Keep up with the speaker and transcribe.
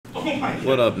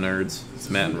What up, nerds?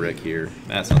 It's Matt and Rick here.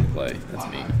 Matt's on the play. That's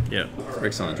me. Yeah.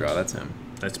 Rick's on the draw. That's him.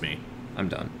 That's me. I'm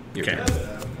done. Your Okay. turn.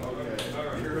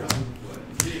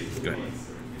 Go ahead.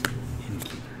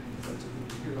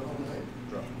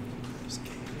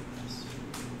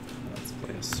 Let's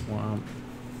play a swamp.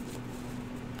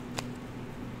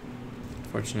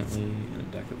 Fortunately, in a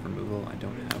deck of removal, I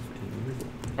don't have any removal.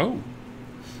 Oh.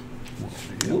 Well,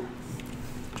 there you go.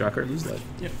 Draw card, lose life.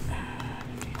 Yep.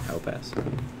 I'll pass.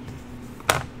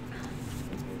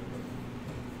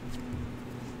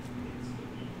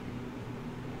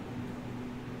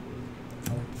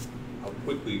 How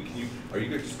quickly can you? Are you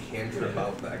going to just canter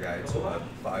about that guy until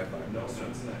 5/5?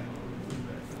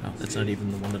 Oh, that's not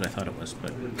even the one that I thought it was,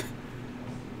 but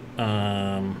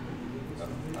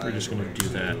we're just gonna do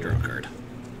that. Draw a card.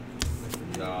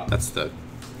 Nah. That's the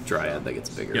Dryad that gets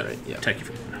bigger, Yep. right? Yeah. Attack you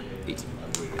for 18.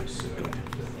 I'm going to assume that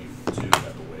you do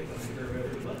have a way.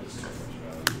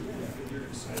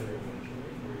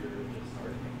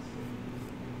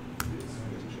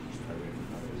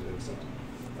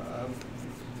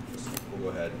 We'll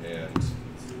go ahead and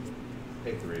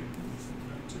pay 3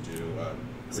 to do.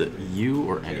 Is it you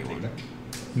or anyone?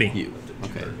 Me. You.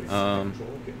 Okay.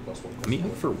 Me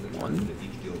hook for 1?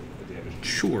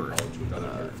 Sure.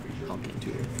 I'll gain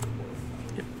 2.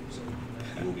 Yep.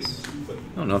 I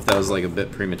don't know if that was like a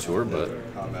bit premature, but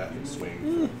I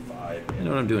know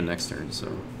what I'm doing next turn,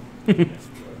 so. I mean,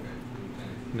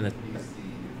 yeah,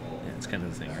 it's kind of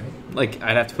the thing, right? Like,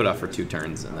 I'd have to put off for 2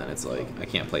 turns, and then it's like, I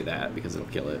can't play that because it'll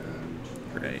kill it.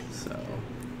 Right. So.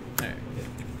 Alright.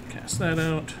 Cast that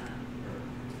out.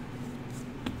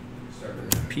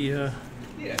 Pia.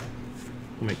 Yeah.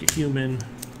 We'll make a human.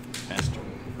 Pass turn.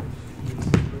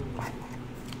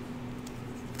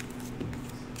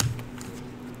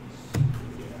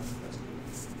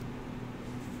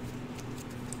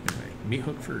 Alright. Meat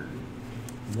hook for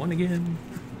 1 again.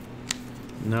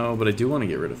 No, but I do want to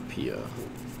get rid of Pia.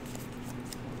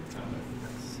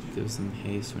 Gives them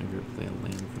haste whenever you play a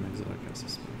land from exotic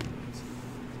houses.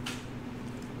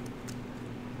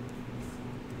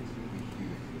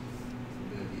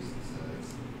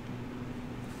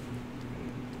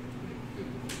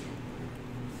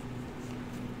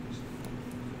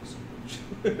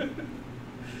 Yeah,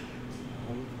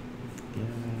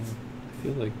 I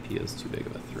feel like Pia's too big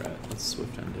of a threat. Let's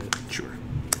swift end it. Sure.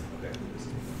 Okay.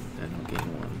 And I'll gain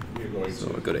 1. We're going So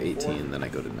to I go to 18, then I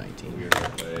go to 19. We are going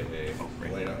to play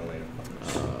a Elena.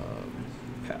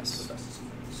 Pass.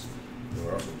 And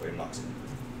we're also playing boxing.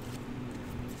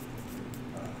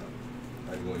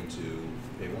 I'm going to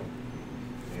pay 1.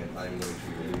 And I'm going to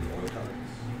remove all the cards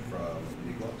from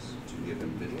the gloves to give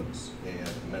him vigilance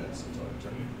and menace until I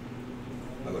turn.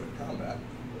 I go to combat,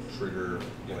 trigger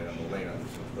Elena,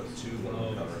 put 2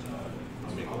 1 counters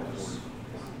on, make a horse,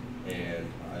 and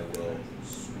I will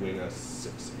swing a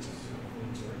 6.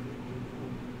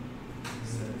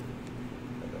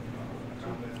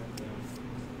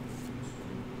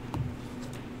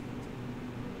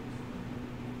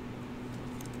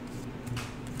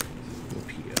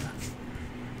 Pia.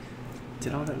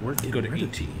 Did all that work? Go to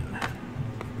 18.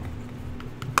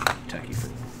 Attack you for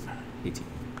 18.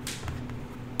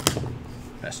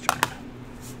 Best turn.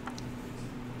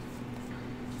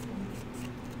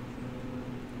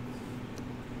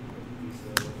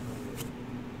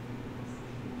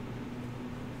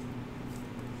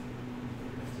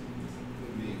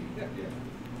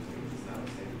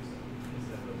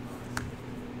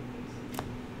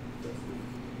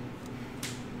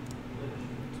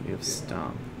 So we have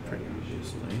Stomp, pretty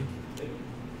obviously.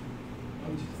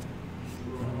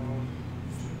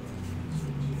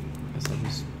 Guess I'll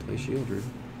just play Shieldred.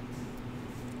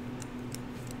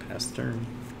 Pass turn.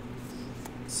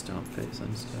 Stomp face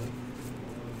unstep.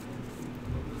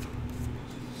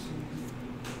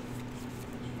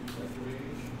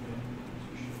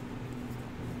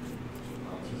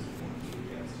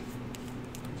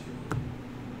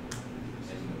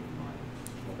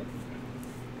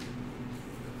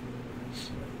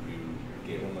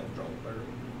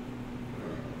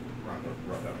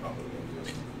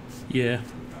 Yeah.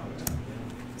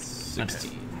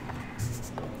 16.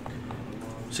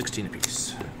 16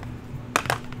 apiece.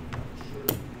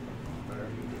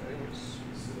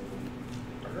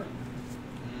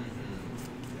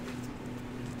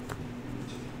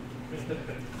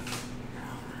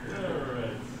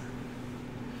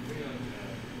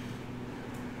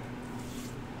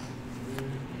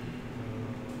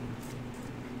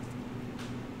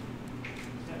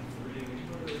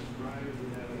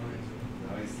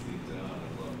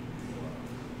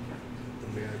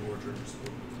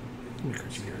 How many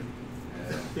cards you got?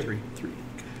 3. 3.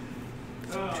 Okay.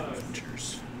 2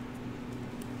 Avengers.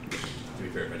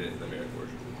 fair, if I didn't hit the merit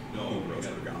version, no, who knows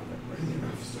would have gotten it, right?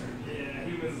 Yeah,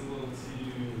 he was a little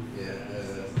too. Yeah,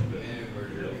 the merit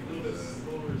version. A little bit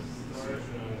slower start.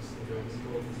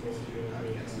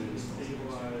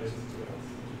 Stabilized.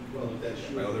 Well,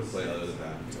 that's My other play other than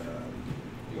that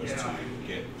was to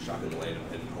get Shotgun Elena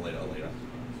and Elena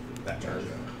that turn,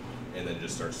 and then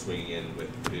just start swinging in with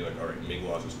being like, all right,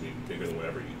 Migloss is going to be bigger than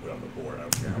whatever you put on the board. I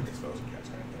don't care how many spells and cast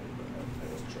kind of thing, but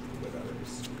I wasn't sure what that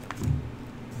is.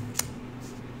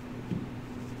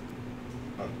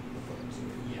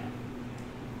 Yeah.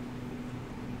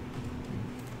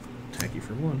 Attack you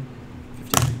for 1.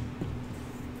 15.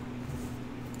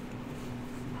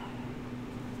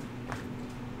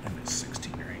 I'm at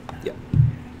 16, right? Yep.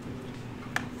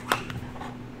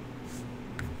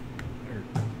 Or,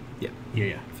 Yeah.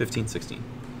 yeah. 15, 16.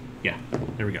 Yeah,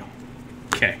 there we go.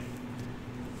 Okay.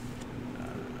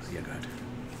 Yeah, go ahead.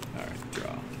 All right,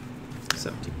 draw.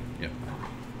 17. Yep.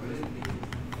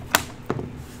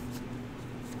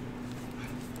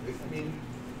 I mean,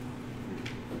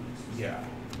 yeah,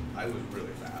 I was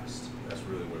really fast. That's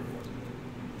really what it was.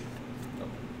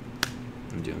 Okay.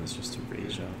 I'm doing this just to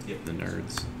rage out Yep. the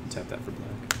nerds. Tap that for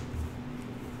black.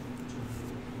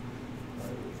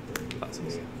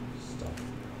 Classes.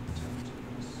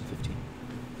 15.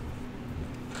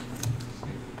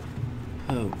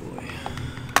 Oh boy.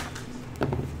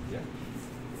 Yeah.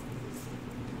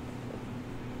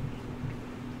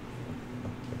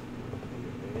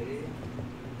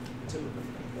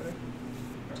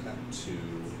 Tap 2.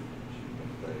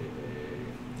 Play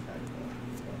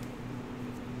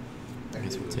I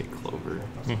guess we'll take Clover.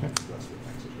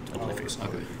 I'll play face.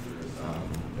 Okay.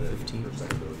 15. Her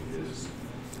second ability is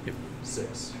Yep.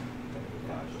 6.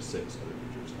 5 or 6 other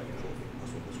creatures. I control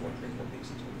 +1/+1 transform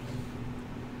pieces.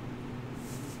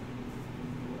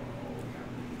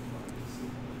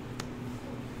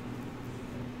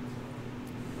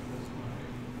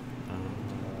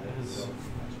 That is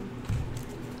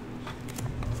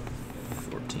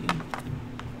 14.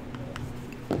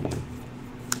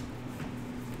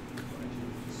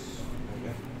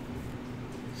 Okay.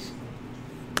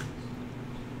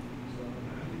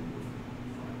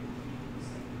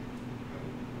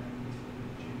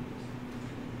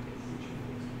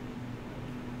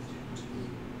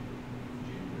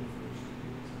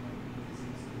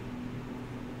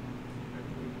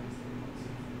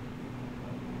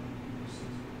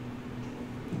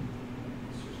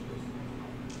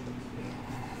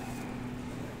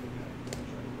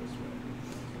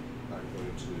 I'm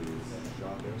going to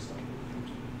drop their stuff.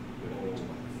 I'm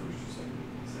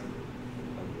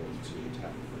going to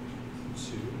attack 2.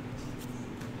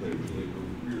 Play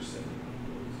rear setting.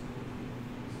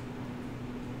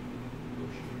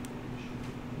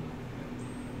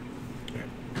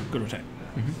 Go to attack.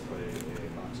 Play a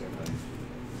box amp.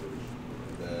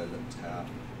 Then tap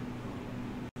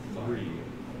 3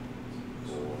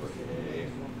 for a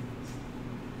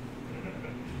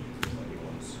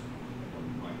once.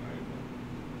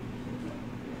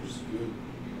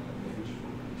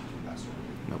 Pass turn.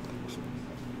 Nope.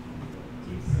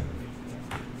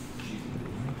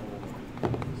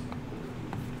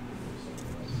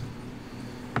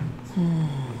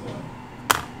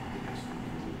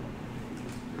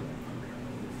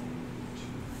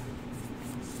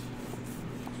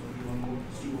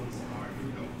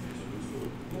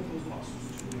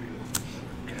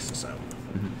 Cast this out.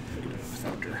 Mm-hmm.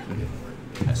 After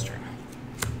pass turn.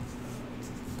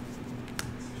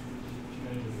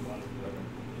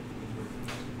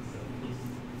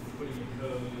 Putting in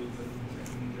codes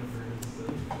and numbers.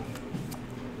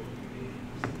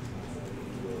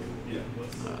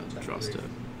 Draw step.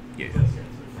 Yeah.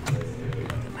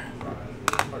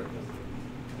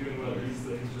 Doing well these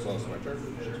things. As long as it's my turn,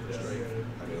 straight.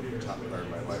 I mean, top card in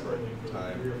my library.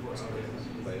 Time.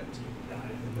 Play it.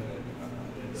 And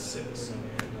then 6.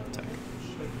 Attack.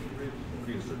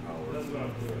 Increase their power. That's what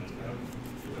I'm doing.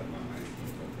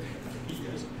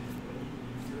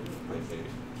 Okay.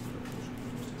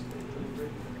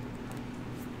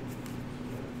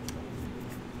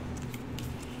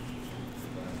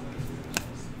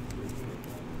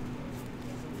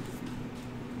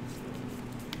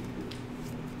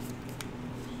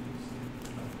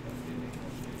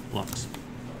 Lux.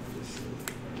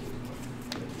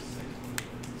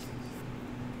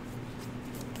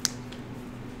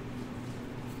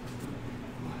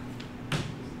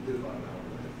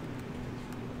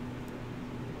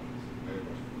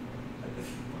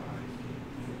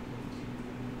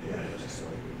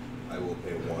 I will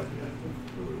pay 1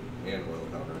 food and oil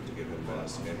counter to give him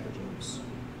mass and vigilance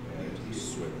and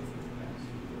swim.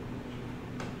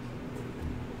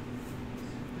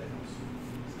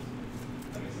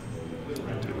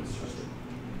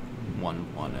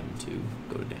 1/1 and 2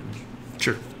 go to damage.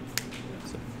 Sure.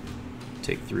 So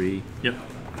take 3. Yep.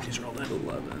 These are all dead.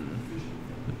 11.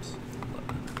 Oops.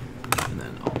 11. And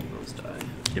then all of those die.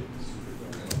 Yep.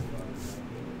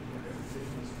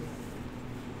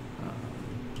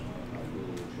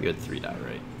 You had 3 die,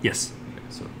 right? Yes. Okay,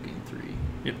 so gain 3.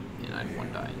 Yep. And I have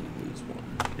 1 die and you lose 1.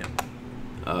 Yep.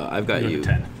 I've got You're you. at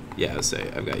 10. Yeah, I'll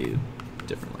say I've got you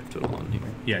different life total on here.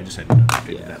 Yeah, I just had to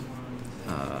update Yeah. that.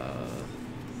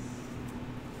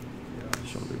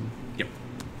 Shoulder. Yep.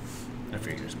 I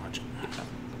figured as much. Yeah.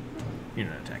 You're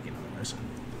not attacking otherwise.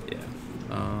 Yeah.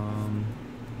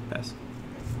 Pass.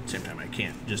 Same time, I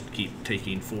can't just keep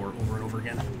taking 4 over and over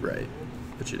again. Right.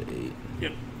 Put you to 8.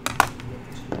 Yep.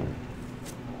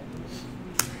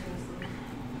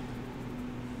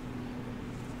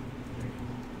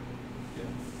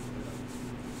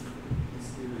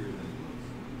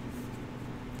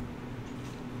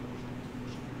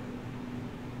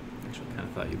 Actually, I kind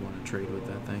of thought you wanted to trade with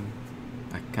that thing.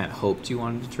 I kind of hoped you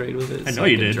wanted to trade with it. I so know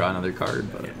you could did. Draw another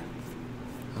card, but Yeah.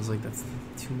 I was like, that's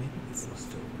 2 minutes.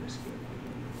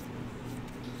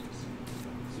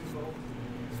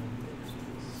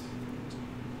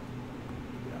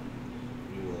 Yeah.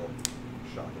 You will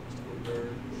shock it.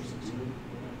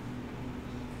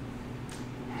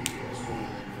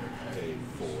 Pay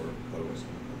for Post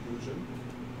Conclusion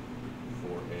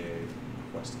for a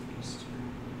Quest Beast.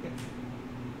 Yeah.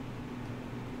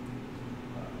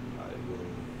 I will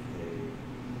pay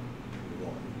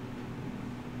 1.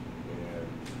 And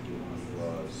give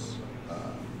plus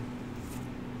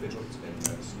Vigilance and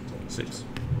Medicine. 6.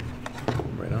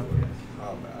 Right on.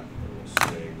 Combat. I will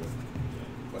swing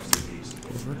Quest Beast.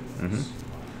 Over. Mm-hmm.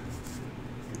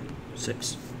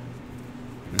 6.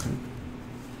 Mm-hmm.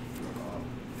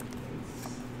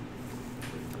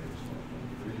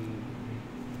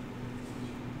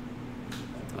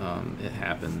 It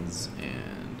happens,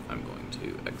 and I'm going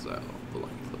to exile the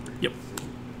Lucky Clipper. Yep.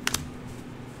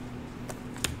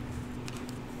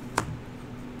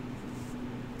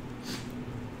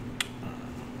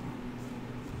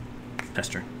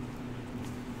 Pester.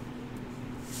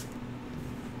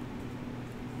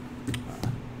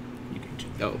 You can choose.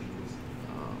 Oh.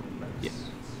 Yeah.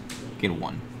 Gain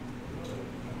 1.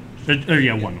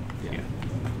 Yeah, 1. Yeah. Yeah.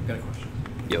 Got a question.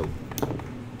 Yo. Can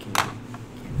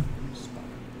you spot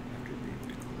after being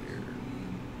declared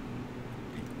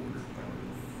the order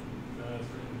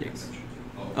Yes.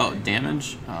 power? Oh,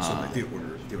 damage? So like the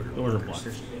order Order blockers.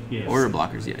 blockers. Yeah. Order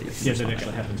blockers, yeah. Yeah, that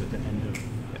actually happens at the end of.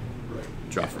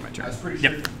 Draw for my turn. That's pretty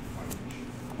Yep. sure.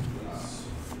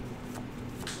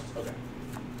 Okay.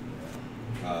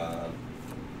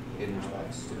 In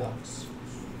response to blocks,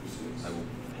 I will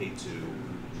pay to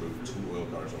remove 2 oil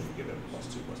cards and give it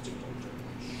 +2/+2 on turn.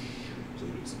 So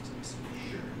you do 6.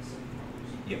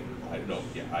 Yeah,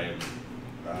 I am.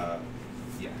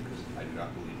 Yeah, because I do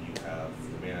not believe you have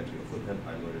the mana to flip him.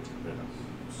 I'm going to take him out.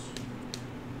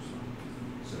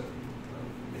 So,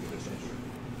 make a good change.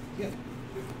 Yeah.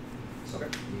 Okay.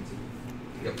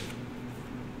 Yep.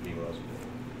 Meanwhile, I will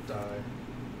die.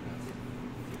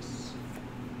 Yes.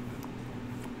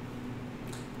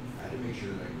 I had to make sure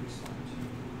that I could respond to you.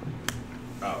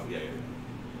 Oh, yeah.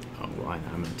 Oh, well, I'm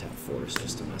going to tap Force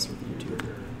just to mess with you, too.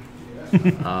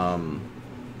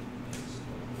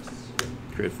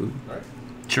 Create food. Alright.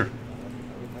 Sure. I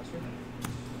will pass her.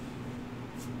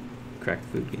 Crack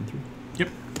food, gain 3. Yep.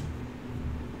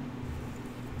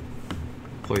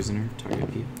 Poisoner,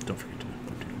 target P. Don't forget to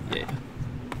update that. Yeah.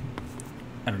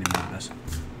 I don't even know this.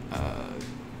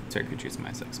 Target creature gets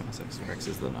 -6. -6 Rex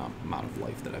is the amount of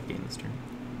life that I've gained this turn.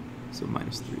 So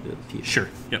 -3 to P. Sure.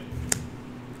 Yep.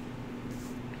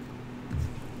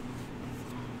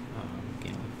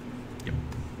 Gain life. Yep.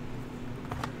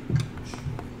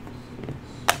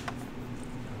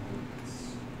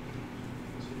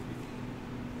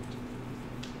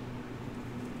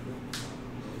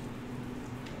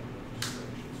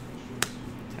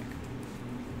 Attack.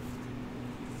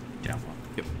 Yeah.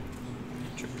 Yep.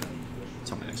 Sure.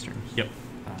 It's on my next turn. Yep.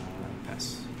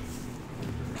 Pass.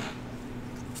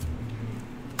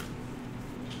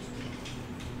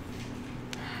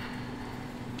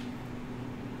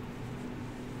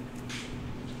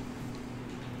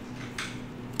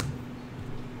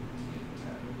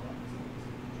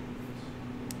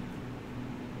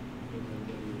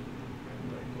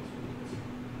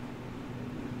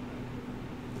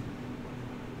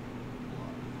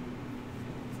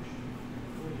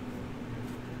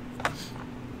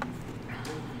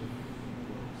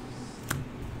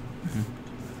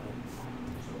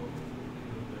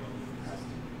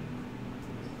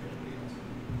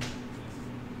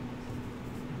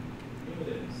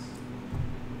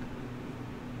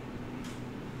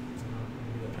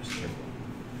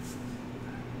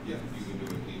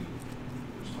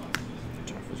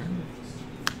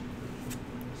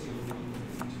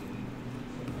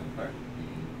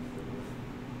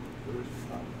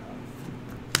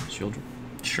 children.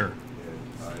 Sure. And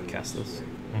I will Cast this. swing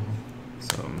Mm-hmm.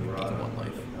 So I'm the taking rod 1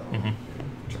 life. Mhm.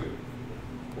 to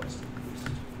west east.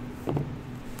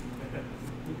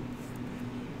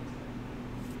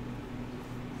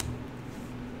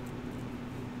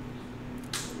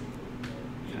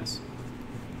 Yes.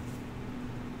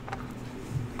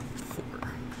 4.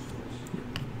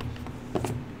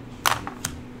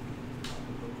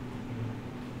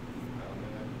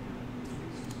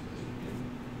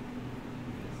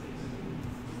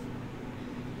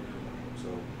 So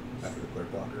after the clear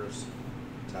blockers,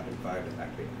 tapping 5 to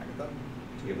activate Agatha to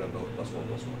give them both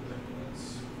 +1/+1.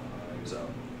 So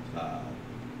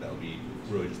that would be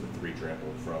really just the 3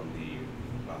 trample from the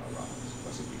rocks.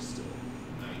 West and east still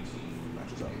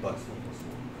matches up, but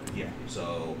yeah.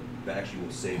 So that actually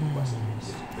will save West and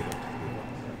east. They don't technically want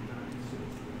that.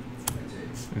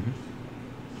 Mm-hmm.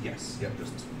 Yes. Yep.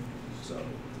 Just so.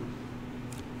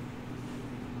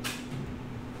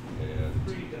 And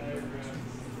Pretty diagrams.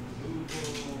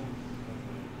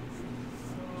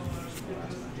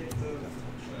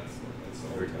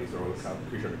 every time you throw a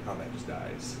creature into combat, just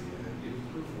dies.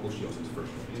 Well, she also has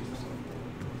first one too. So.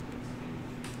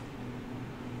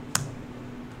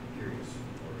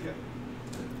 Yeah.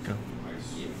 Go.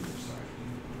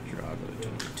 Draw, go to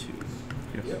 22.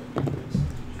 Yes. Yep.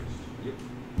 Yep.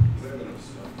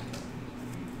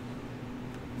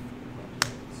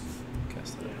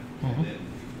 Cast that. Mm-hmm.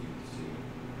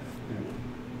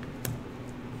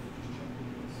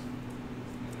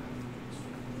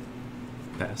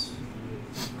 Pass.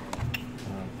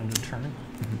 End of turn.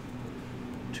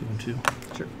 2 and 2.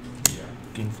 Sure.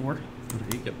 Gain 4. Go to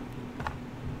 8. Yep.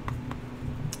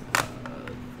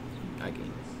 I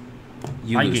gain.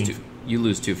 You I lose gain. 2. You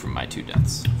lose 2 from my 2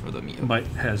 deaths for the Miho. But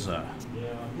has yeah.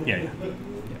 Yeah.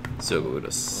 So go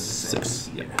to 6.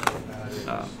 Yep.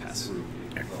 Pass.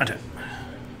 Attack.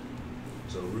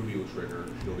 So Ruby will trigger.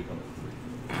 She'll become a 3.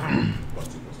 +2/+2.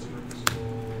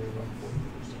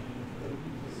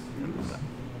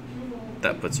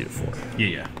 That puts you to 4.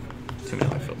 Yeah. Too many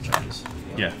life field charges.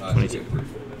 Yeah. 22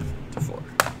 to 4.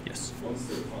 Yes. If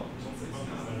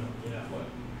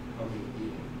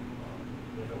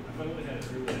I only had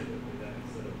 3, I'd do that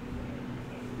instead of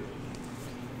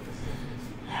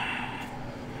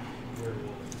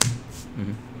werewolf.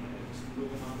 Mm-hmm.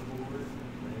 Moving on the board.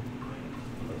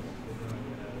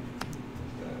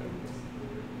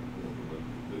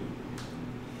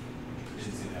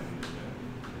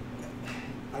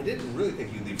 I didn't really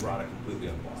think you'd leave Rada completely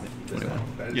unblocked. Because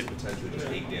 21. that is Yep. potentially just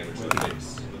 8 damage to the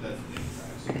base.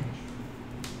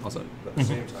 Also, But at the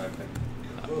same time,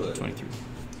 I could 23.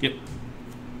 Yep.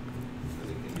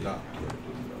 not.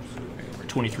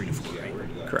 23 to 4. Yeah, we're gonna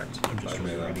do that. Correct. I'm just 5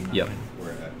 mana. rereading that. Yep.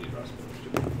 We're at the address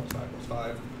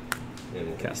 +5/+5. And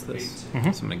we'll Cast hit this. for 8.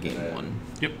 Mhm. So I'm going to gain 1.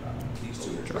 Yep. These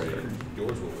two will Draw trade. card.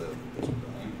 Yours will live. This will die.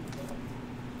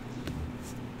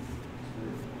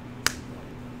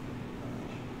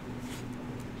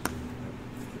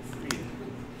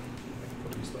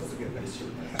 What are you supposed to get next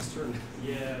turn? Last turn?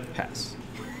 Yeah. Pass.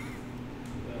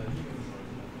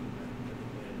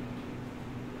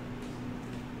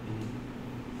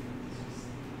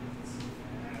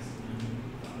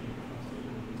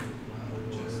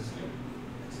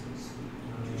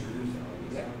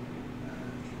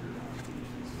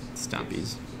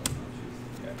 Stompies.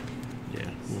 Yeah.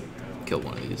 We'll Kill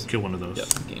one of these. kill one of those. Yep.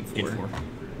 Gain 4. Gain 4.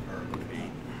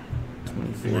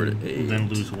 24 to 8. Then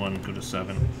lose 1. Go to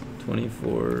 7.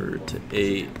 24 to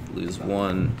 8. Lose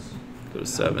 1. Go to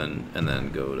 7. And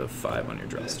then go to 5 on your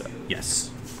draw step.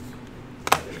 Yes.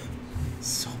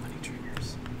 So many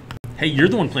triggers. Hey, you're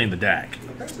the one playing the deck.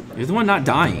 You're the one not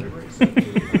dying.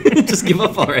 Just give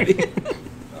up already.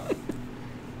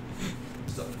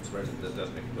 So, that does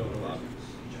make it go a lot.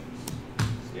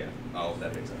 Yeah. Oh,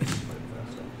 that makes sense.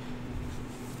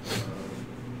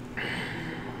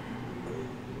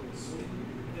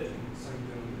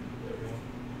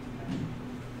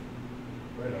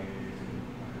 Right on.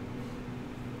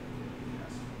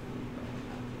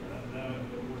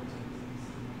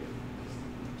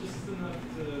 Just enough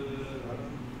to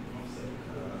offset.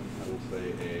 I will play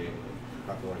a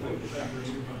Hawthorne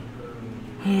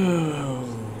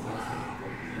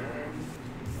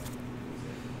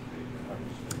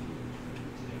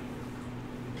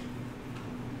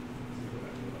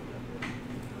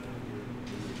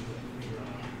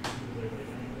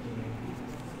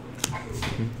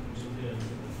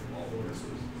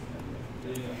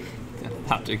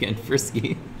About to get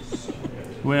frisky.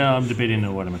 Well, I'm debating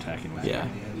on what I'm attacking with. Yeah.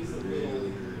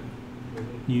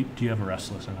 Do you have a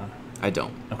restless or not? I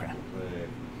don't. Okay. play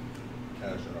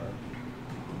Kajar.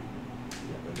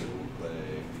 And then we'll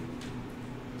play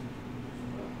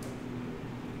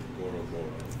roll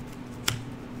around.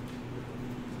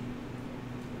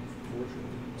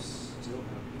 Fortunately, still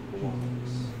have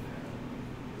blocks.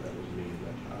 That would mean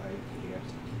that I can't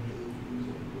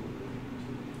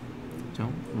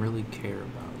Don't really care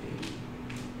about it,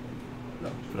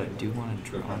 No. but I do want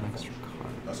to draw an extra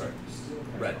card. Oh, sorry.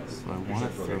 Red. So I want to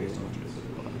throw one under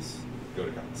the bus. Go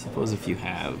to combat. Suppose if you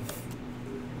have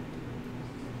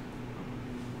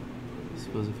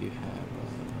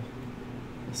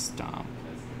a stomp,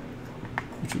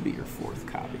 which would be your 4th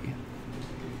copy,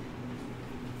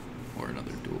 or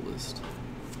another duelist,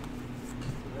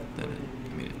 then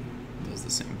it does the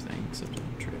same thing except it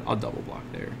trade. I'll double block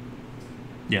there.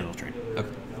 Yeah, they'll trade. Okay.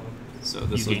 So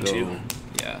this You will gain go. 2.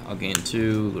 Yeah, I'll gain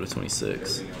 2. Go to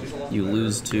 26. You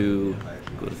lose 2.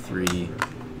 Go to 3.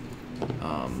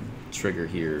 Trigger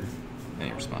here.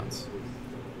 Any response?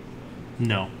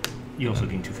 No. You also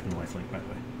gain 2 from the lifelink, by the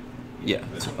way. Yeah,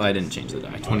 so I didn't change the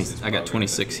die. I got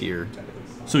 26 here.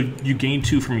 So you gain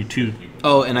 2 from your 2.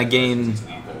 Oh, and I gain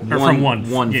Or from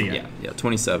one. Yeah,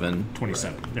 27.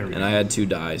 27. There we And go. I had 2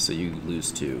 die, so you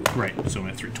lose 2. Right. So I'm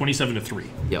at 3. 27 to 3.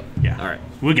 Yep. Yeah. All right.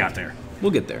 We got there.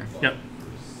 We'll get there. Yep.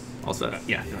 All set.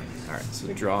 Yeah. All right.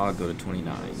 So draw. Go to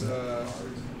 29.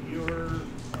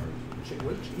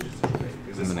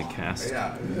 I'm gonna cast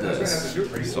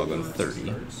this. So I'll go to 30.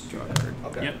 Draw a card.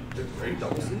 Okay. Yep. Are you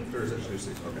double sleeved or is it two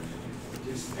sleeves? Okay.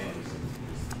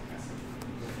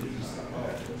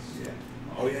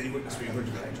 Oh yeah, you went to high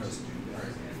trust.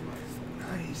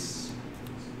 Nice.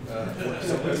 What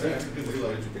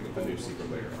did you pick up the new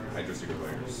secret layer? Hydra secret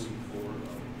layers.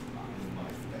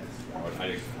 Oh, I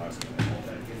didn't.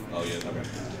 Oh yeah.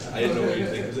 Okay. I didn't know what you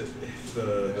think. Is it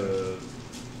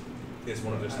it's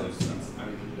one of just those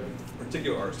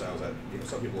particular art styles that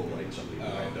some people like, some people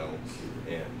don't,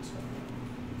 and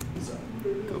so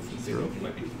Go for the zero throw.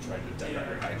 might be trying to deck out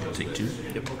your Hydra. Take 2.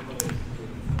 Yep.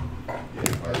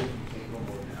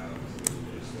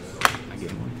 I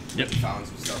get 1. Yep. Found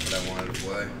some stuff that I wanted to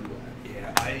play.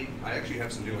 Yeah, I actually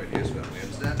have some new ideas for that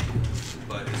lands deck,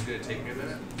 but it's going to take me a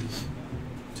minute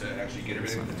to actually get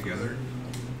everything put together.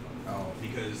 Oh,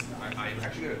 Because I'm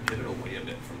actually going to pivot away a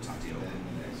bit from Tatio.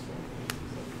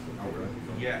 oh really?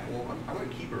 Yeah, well, I'm going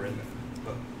to keep her in there,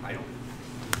 but I don't.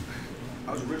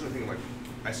 I was originally thinking, like,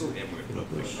 I still am going to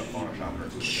put a Fauna Shaman or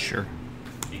two. Sure.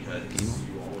 Because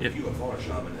Yep. if you have Fauna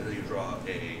Shaman and then you draw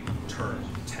a turn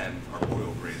 10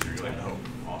 Arboreal Grazer, you're like, oh,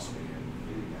 awesome.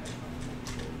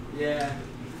 Yeah.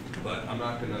 But I'm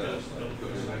not going to go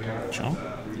to that. Chomp.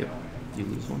 Yep. You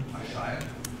lose 1. I shy it,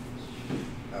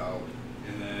 Oh.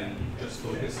 and then just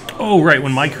focus on. Oh, right.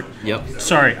 When my... Yep.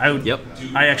 Sorry. Yep.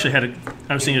 I actually had a...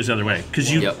 I was thinking it was the other way.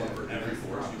 Because you... Yep.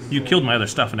 You killed my other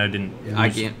stuff and I didn't... I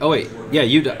gain. Oh wait. Yeah,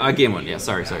 I gain 1. Yeah.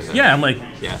 Sorry. Yeah, I'm like...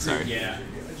 Yeah. Sorry.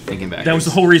 Thinking backwards. That was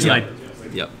the whole reason Yep.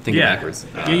 Yep. Thinking Yeah. backwards.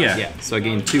 Yeah. Yeah. So I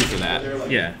gained 2 for that.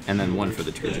 Yeah. And then 1 for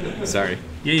the trigger. Sorry.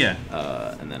 Yeah.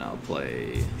 And then I'll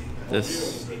play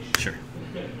this Sure.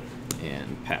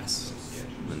 and pass.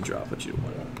 And then draw. Put you to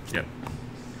 1. Yep.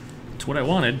 It's what I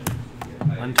wanted.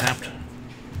 Untapped.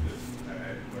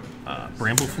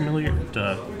 Bramble Familiar.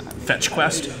 Fetch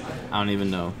Quest. I don't even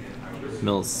know.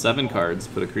 Mill 7 cards.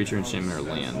 Put a creature, enchantment, or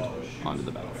land onto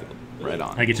the battlefield. Right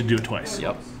on. I get to do it twice.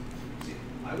 Yep.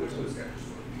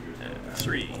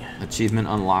 3. Achievement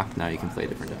unlocked. Now you can play a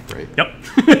different deck, right?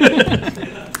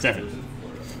 Yep. 7.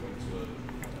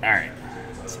 All right.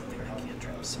 Something I can't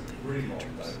drop. Something I can't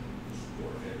drop.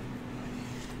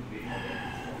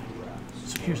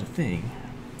 So here's the thing.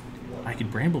 I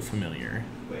could Bramble Familiar,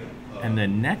 and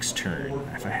then next turn,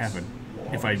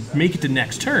 if I make it to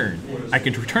next turn, I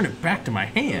can return it back to my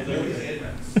hand.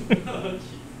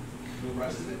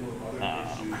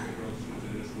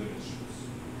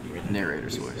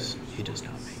 Narrator's voice. He does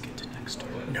not make it to next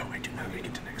turn. No, I do not make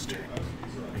it to next turn.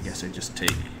 I guess I just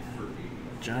take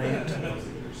Giant.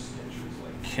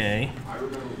 Okay.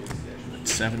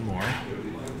 7 more.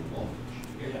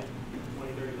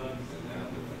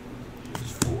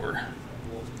 4.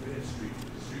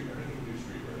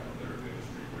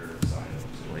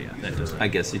 Well, yeah, that doesn't. I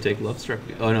guess you take Love Struck.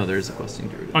 Oh no, there's a Questing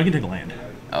Druid. Oh, I can take a land.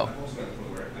 Oh.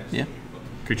 Yeah.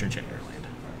 Creature enchantment or land.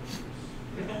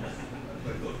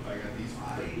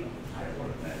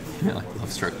 Yeah, like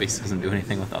Love Struck base doesn't do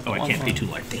anything without the Oh, I one can't pay one. 2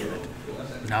 life. Damn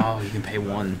it. No, you can pay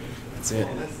 1. That's it.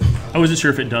 I wasn't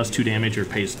sure if it does 2 damage or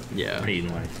pays Yeah. paid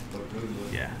life.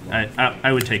 Yeah,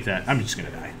 I would take that. I'm just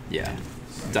gonna die. Yeah.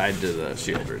 Died to the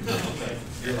shield bird.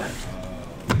 You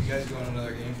guys going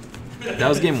another game? That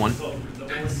was game 1. Yeah.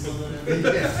 I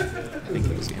think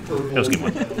that was game 1. That was a good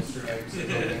one.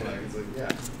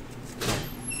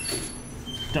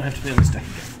 Don't have to play on this deck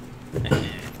again.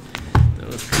 That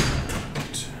was pretty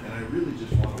bad. really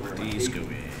just want to wear my These cape, go in.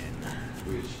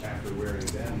 which after wearing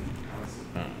them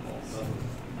constantly, all of a sudden,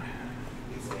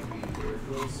 it's like being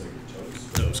barefoot, so your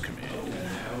toes. Those come in. And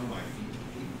now my feet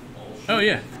all Oh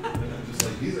yeah, and I'm just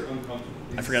like, these are uncomfortable.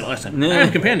 I forgot it last time. No. I have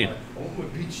a companion. I want my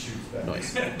beach shoes back.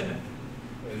 Nice. And The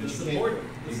you support, can't-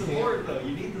 the you support can't- though.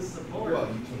 You need the support. Well,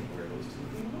 you can't wear those to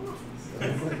the office.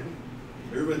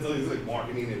 Everybody's always like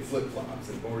walking in flip flops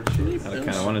and board shorts. I kind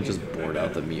of want to just board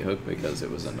out the meat hook because it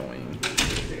was annoying.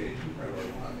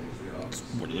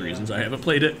 One of the reasons I haven't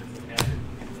played it.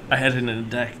 I had it in a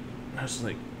deck. I was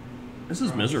like, this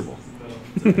is miserable.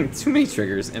 Too many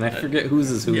triggers, and I forget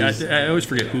whose is whose. Yeah, I always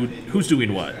forget who's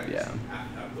doing what. Yeah.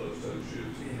 Have those shoes.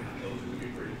 Those are gonna be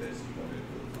pretty pissed. You come in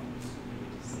flip flops.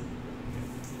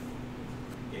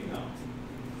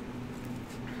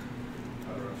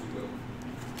 How do you go?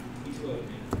 He's loaded,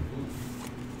 man.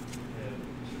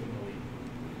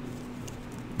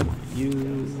 And You.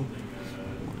 something,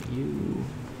 You.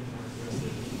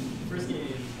 first game,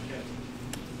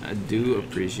 I do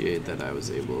appreciate that I was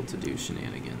able to do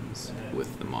shenanigans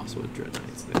with the Mosswood Dread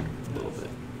Knights there a little bit.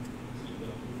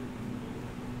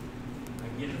 I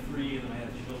get it free, and then I had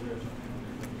a shoulder or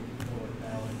something or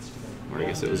balance. Or I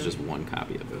guess it was just one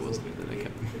copy of it, wasn't it, that I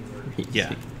kept reusing. Yeah.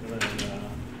 And then,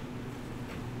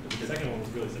 the second one was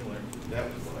really similar. That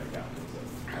was what I got. Was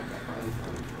I got finally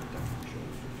found a doctor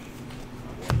shoulders.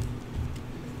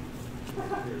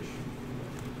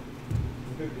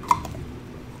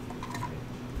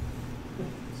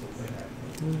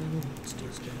 Still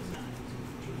dead.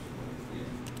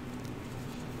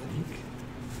 I think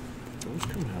those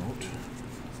come out.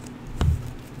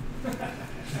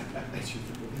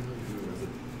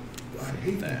 I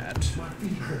hate That. My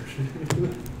feet hurt. She's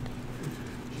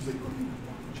like, what are you,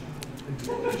 child? And do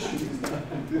all the shoes. And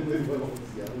then they went all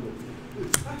together.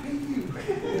 I hate you.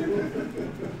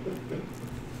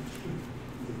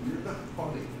 You're not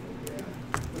funny. Yeah.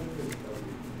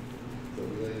 So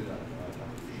we laid it on Dr.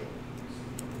 Schultz.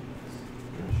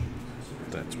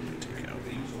 That's what we take out.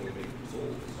 They used to only make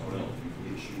soles. Oh no. You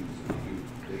get shoes.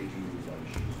 They do like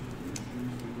shoes.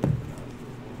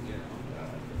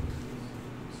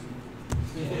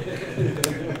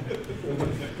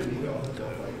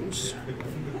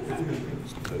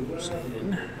 Those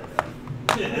in.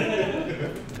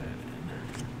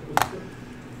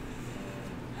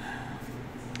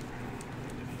 You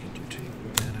can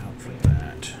take that out for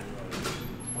that.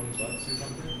 $20 or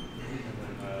something. And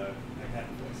then I had it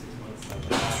for like 6 months. So I was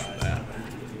like, That. I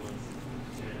need to get new ones.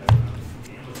 And I went on Amazon.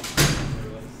 They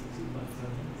were like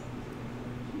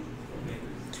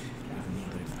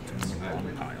 $2 Long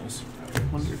piles. I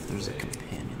wonder if there's a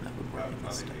companion that would work in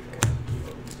this deck.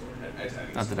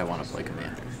 Not that I want to play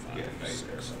Commander. 5,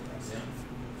 6,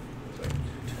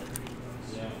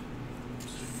 Yeah.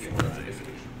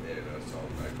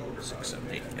 6, 7,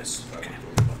 8. Yes. Okay.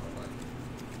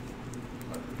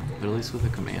 But at least with a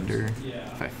Commander, Yeah.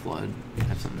 if I flood, I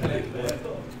have something to do. That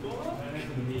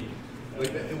happened to me.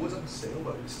 Like it wasn't a sale,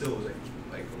 but it still was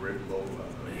like a very low.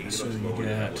 So you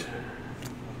get.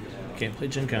 Can't play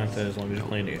Jinkanta as long as you're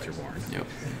playing Aetherborn. Yep.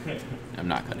 I'm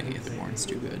not cutting Aetherborn, it's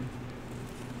too good.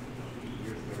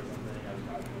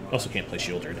 Also can't play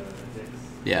Shieldred.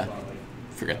 Yeah.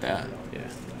 Forget that.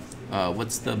 Yeah.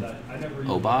 What's the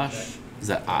Obosh? Is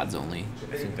that odds only?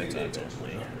 I think that's odds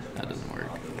only. That doesn't work.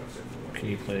 Can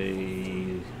you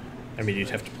play? I mean, you'd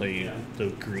have to play the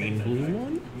green-blue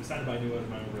one. I'm excited by new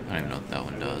ones. I don't even know what that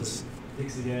one does.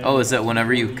 Thanks again. Oh, is that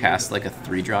whenever you cast like a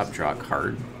 3-drop, draw a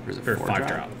card? Or is it Or 4-drop?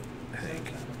 5-drop, I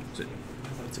think. Is it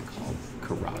What's it called?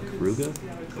 Karuga?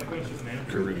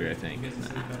 Karuga, I think.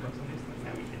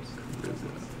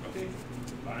 Okay,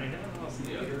 bye now. I'll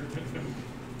see you later.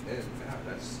 And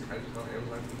that's kind of how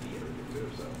Amazon can be too.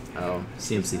 So. Oh,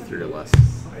 CMC 3 or less.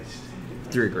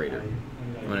 3 or greater.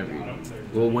 Whenever you,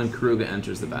 well, when Karuga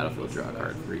enters the battlefield, draw a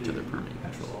card for each other permanent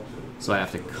control. So I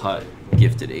have to cut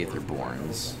Gifted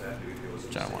Aetherborns,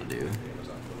 which I don't want to do.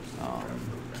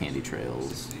 Candy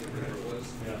Trails.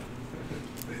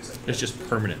 It's just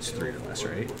permanents 3 or less,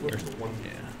 right? Or,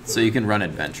 yeah. So you can run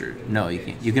Adventure. No, you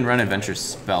can't. You can run Adventure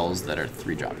spells that are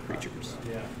 3-drop creatures.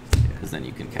 Because then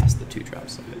you can cast the 2-drop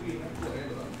side.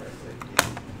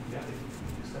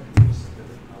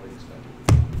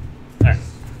 Alright.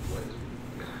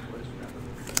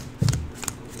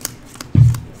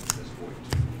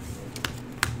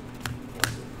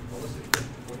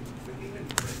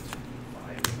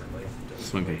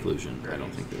 So in conclusion, I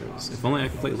don't think there is. If only I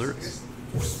could play Lurrus.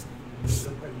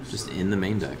 Just in the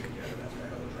main deck.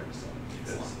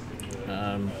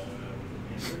 I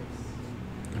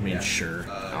mean, sure.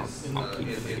 I'll keep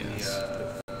it, I guess.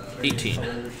 18.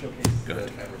 Go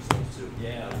ahead.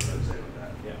 Yeah.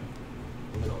 Yeah.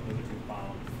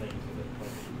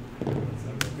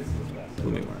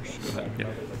 Blooming Marsh. Go ahead. Yep.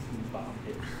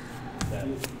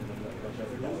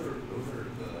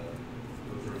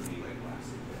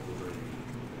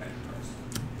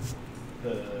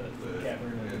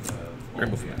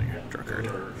 Bramble Familiar. Draw card.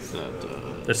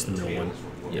 That's the middle one.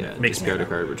 Yeah, Makes discard a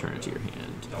card, return it to your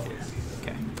hand.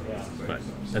 Okay. But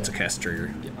that's a cast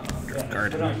trigger. Draw a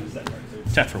card.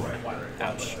 Tap for one.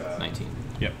 Ouch. 19.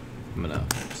 Yep. I'm gonna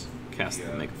cast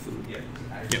the Make a Food. Yep.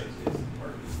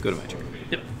 Go to my turn.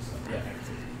 Yep.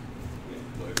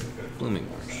 Blooming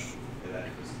Marsh.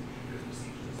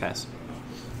 Pass.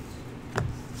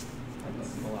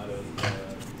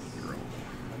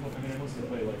 I mostly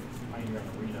play like Pioneer and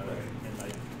Arena, and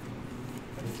like.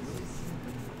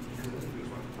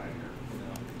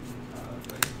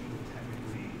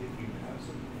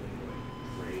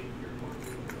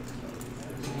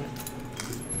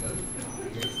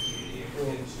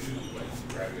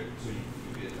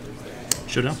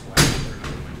 Showdown?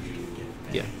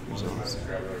 Yeah. Resolves. Go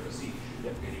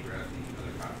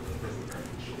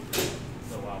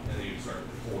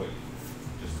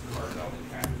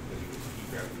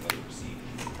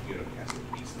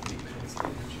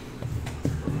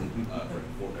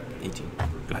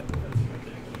ahead.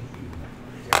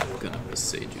 Gonna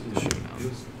Sage you the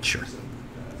showdown. Sure.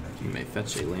 You may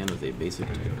fetch a land with a basic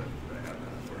type.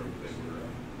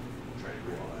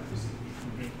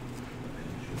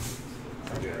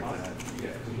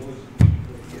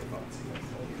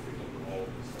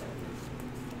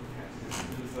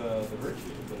 The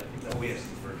virtue, but I think that we have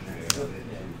some virtue.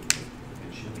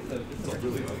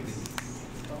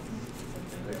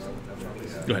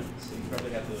 Go ahead. So you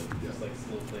probably have to just like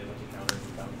still play a bunch of counters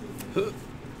and bounces.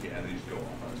 Yeah, they just go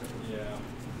off on it. Yeah.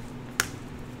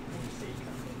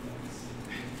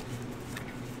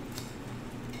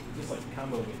 Just like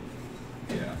combo win.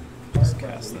 Yeah. Just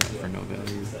cast that for no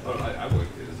value. Oh, I would.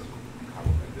 It is a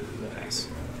compliment. This is Pass.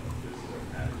 this is an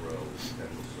aggro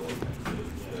potential storm.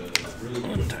 Really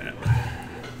One tap. And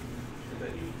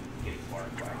then you get far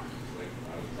back. Like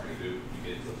I was trying to do, you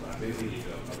get to the last basically you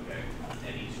go, okay,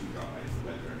 any two guys,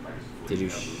 legendary price. Did you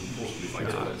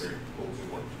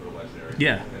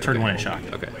Yeah, turn one and shock.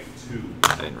 Okay. Like two. I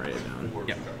didn't write it down.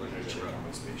 Yep.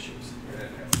 Spaceships.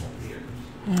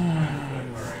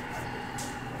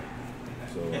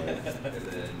 So, and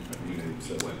then you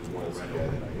said one guy that I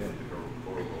am.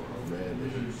 Red,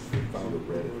 found a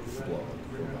red blog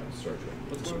for my Star Trek.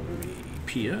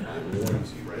 Pia? It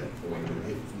warns you that when you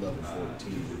hit level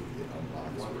 14, it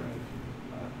unlocks red.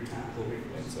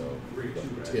 And so the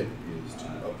tip is to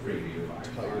upgrade your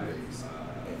entire base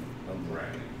and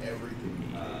unlock everything you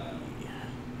need.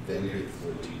 Then hit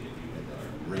 14 and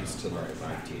then race to level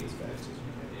 19 as fast as you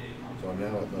can. So I'm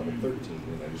now at level 13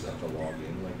 and I just have to log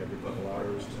in like every couple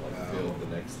hours to like build the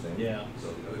next thing. Yeah. So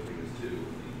the other thing is too,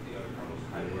 the other combos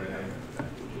kind of have an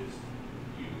effect, which is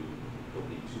you don't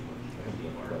need too much. I have the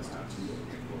quest too.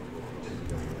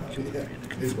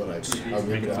 Yeah, is what I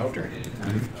went out and keep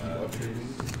upgrading.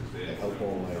 I help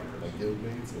all my guild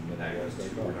mates and then I walk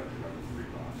back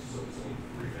off. So it's only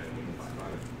 3 men and 5.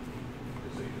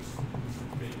 So you just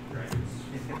make dragons.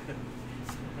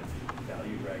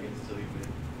 Value dragons until you win.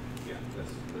 Yeah,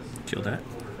 that's Kill that.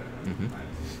 Mm-hmm.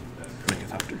 Make a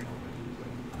thopter.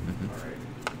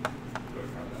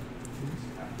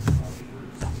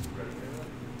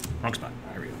 Wrong spot.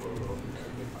 There we go.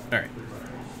 Alright.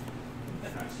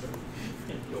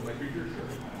 Kill my creature,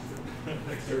 sure.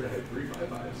 Next turn I had 3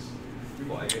 5/5s.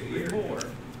 Well, I get 3 more. Oh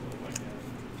my god.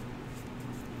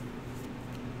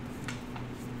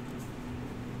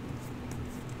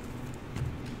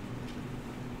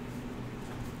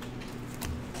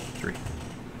 3.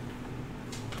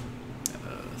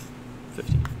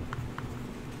 15.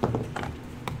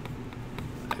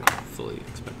 I fully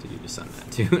expected you to send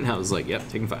that too, and I was like, yep,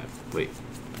 taking 5. Wait.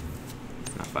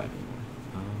 It's not 5 anymore.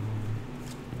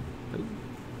 Oh.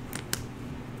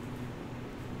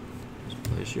 Just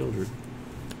play a Shieldred.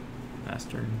 Last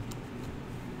turn.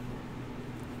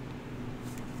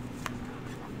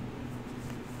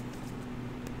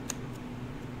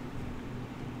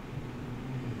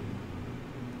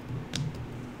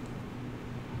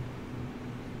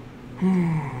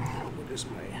 What is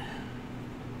my way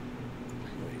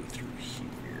through here?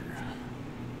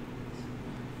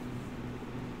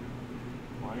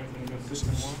 Lions gonna go 6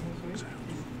 and 1 this week.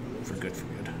 For good, for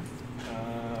good.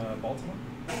 Baltimore.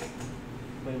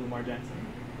 Play Lamar Jackson.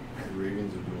 The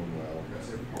Ravens are doing well.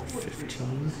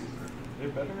 15. They're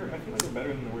better. I feel like they're better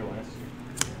than they were last year.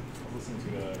 I was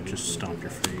listening to Just stomp your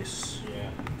face.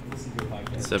 yeah. I listened to a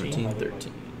podcast. 17,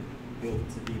 13. built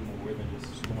to be more than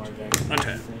just Lamar Jackson.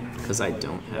 Okay. Because I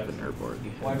don't have an Urborg.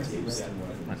 Wide receiver. used. Yeah,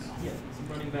 some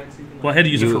running backs. Who can, Well, I had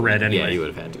to use it for red anyway. Yeah, you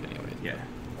would have had to anyway. Yeah.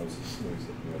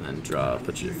 And then draw,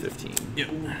 put you at 15. Yep.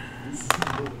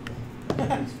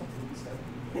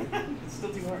 It's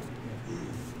still too hard.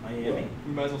 Miami.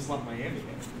 We might as well slot Miami in.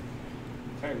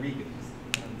 Tyreek is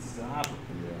just unstoppable.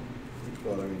 Yeah.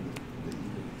 But I mean, the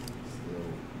Eagles still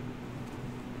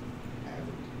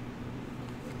haven't.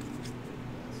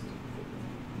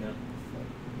 No.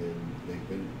 They've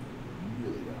been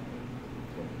really dominant.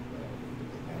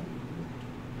 They haven't looked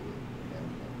good. They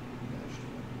haven't meshed.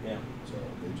 Yeah. So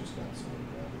they just got so many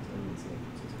rabbits. I mean, it's like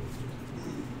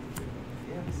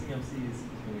Yeah, the CMC is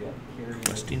going to be carrying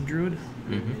West Team Druid?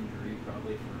 injury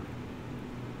probably for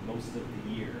most of the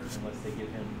year, unless they give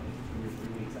him like 2 or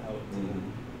 3 weeks out to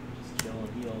just chill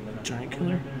and heal. They're not Giant they're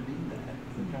killer? going to do that.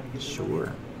 They're trying to get their Sure. money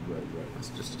out. right. Let's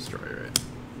just destroy it, right?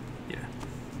 Yeah.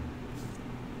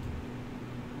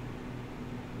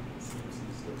 CMC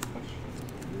is still questionable.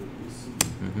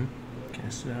 Mm-hmm.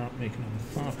 Cast it out, make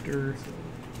another Thopter.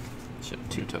 Should have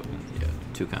 2 tokens. Yeah,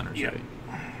 2 counters, Yeah. right?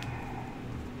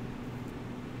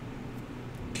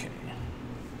 Okay.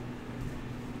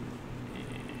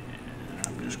 And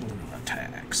I'm just going to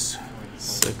attacks.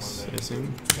 6, I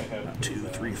assume. 2,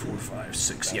 3, 4, 5,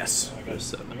 6. Yes. I got There's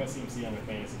 7. I got CMC on my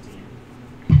fantasy team.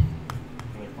 And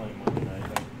they're playing Monday night.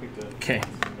 I picked a Okay.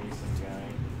 Mason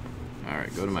guy.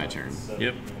 Alright, go to my turn. So Yep.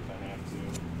 even if I have to.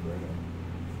 Right on.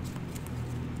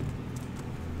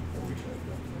 I wish I'd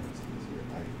done fantasy this year.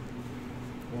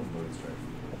 One vote strike for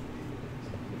the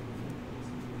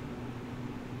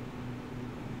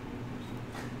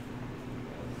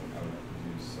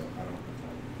I don't have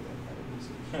time to do that kind of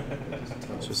research.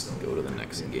 Let's just go to the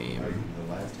next game.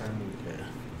 The last time we played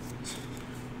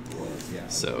was, yeah.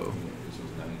 So, this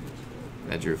was 9 years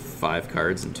ago. I drew 5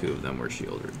 cards and 2 of them were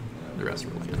shielded. The rest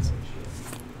were lands.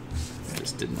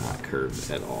 Just did not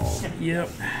curve at all. Yep.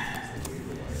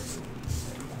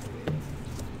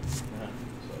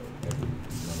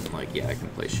 And like, yeah, I can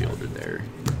play shielded there.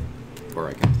 Or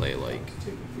I can play like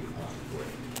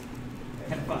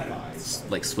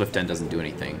Swift End doesn't do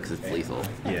anything because it's lethal.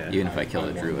 Yeah. Even if I kill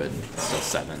a druid, it's still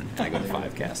 7, and I go to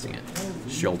 5 casting it.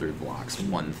 Shoulder blocks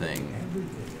 1 thing.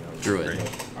 Druid,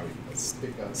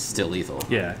 still lethal.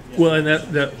 Yeah. Well, and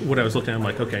that what I was looking at, I'm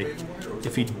like, okay,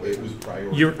 if he,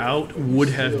 your out would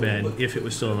have been, if it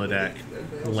was still in the deck,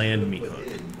 land meat hook,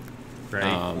 right?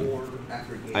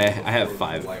 I have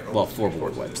 4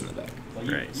 board wipes in the deck.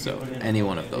 Right. So any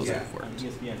one of those would have worked.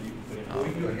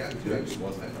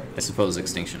 I suppose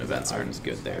extinction events aren't as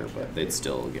good there, but they'd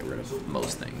still get rid of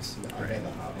most things. Right.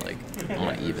 Like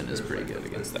on even is pretty good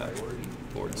against that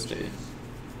board state.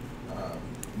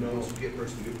 No, get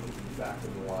first, you put them back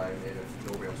in the line, and if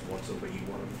nobody else wants them, but you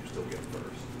want them, you still get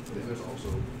first. But then there's also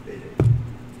bidding.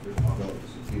 There's offers,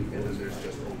 and then there's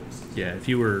just opens. Yeah. If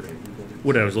you were,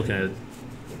 what I was looking at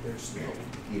There's snow.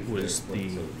 was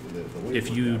if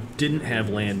you didn't have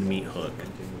land meat hook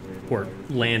or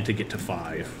land to get to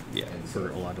 5, Yeah. for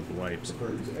a lot of the wipes,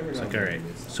 it's like, all right.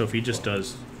 So if he just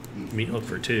does meat hook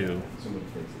for 2,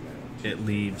 it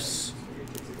leaves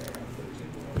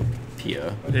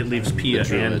Pia. Pia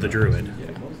Druid. and the druid.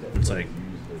 Yeah. It's like,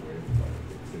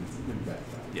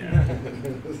 yeah.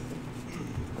 And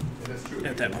that's true.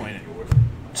 At that point,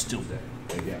 it's still.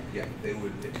 Yeah, they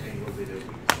would, depending what they do,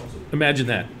 also. Imagine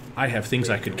that. I have things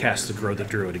I could cast to grow the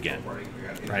druid again,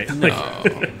 right? No.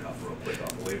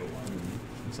 Like,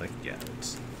 it's like, yeah.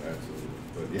 It's, Absolutely.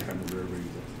 But yeah, I remember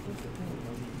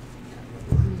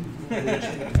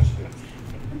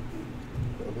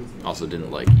Also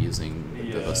didn't like using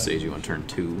the Veseju on turn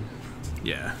 2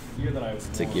 yeah.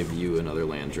 to give you another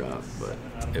land drop, but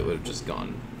it would have just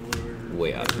gone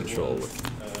way out of control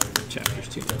with chapters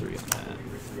 2 and 3 on that.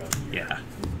 Yeah.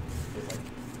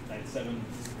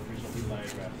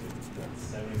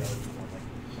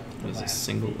 It was a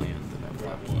single land that I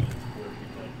will keep.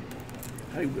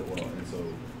 I will Well, keep. and so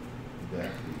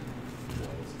that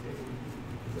was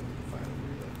the final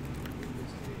year that it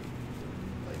was a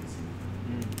legacy.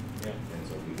 And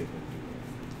so we get them to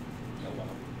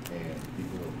and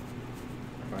people,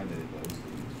 I find that in those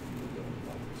leagues, people don't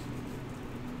like to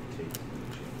take as many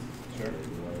chances. Sure.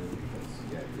 Because,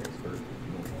 yeah, you're expert, if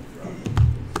you don't want to drop it,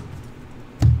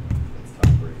 that's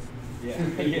top grade. Yeah.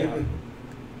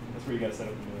 That's where you gotta set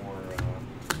up more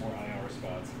IR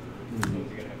spots for those. You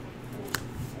gotta have 4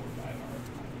 or 5 IR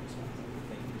spots, I would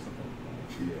think, or something like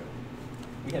that. Yeah.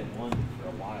 We had one for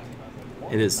a while. And I was like,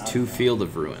 what? It is Not 2 enough. Field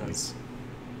of Ruins.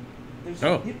 There's-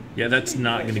 Oh, yeah, that's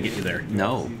not going to get you there.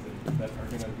 No. That are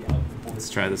gonna be out for 4 Let's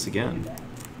try this again.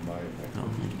 My opinion.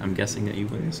 Oh, I'm guessing that you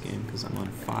win this game because I'm on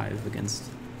 5 against...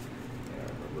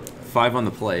 5 on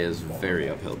the play is very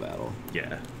uphill battle.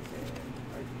 Yeah.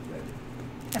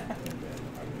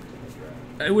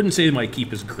 I wouldn't say my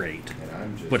keep is great,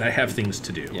 but I have things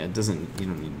to do. Yeah, it doesn't... You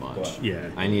don't need much. Yeah.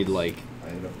 I need, like, I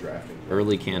ended up drafting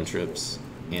early cantrips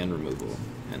and removal,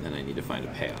 and then I need to find a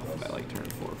payoff by, like, turn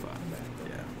 4 or 5.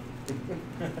 Yeah.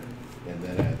 and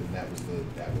then that was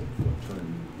what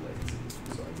turned legacy.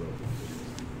 So I wrote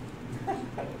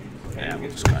Yeah,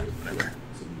 we'll just cut whatever.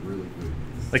 some really good.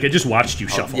 Like, I just watched you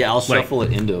shuffle. Yeah, I'll Like, shuffle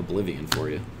it into oblivion for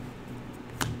you.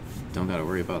 Don't gotta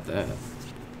worry about that.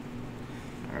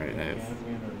 Alright, I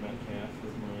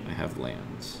have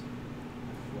lands.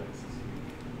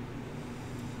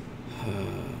 I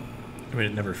mean,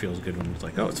 it never feels good when it's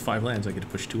like, oh, it's 5 lands. I get to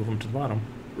push 2 of them to the bottom.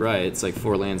 Right, it's like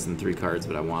 4 lands and 3 cards,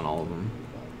 but I want all of them.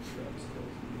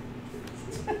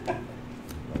 My wife is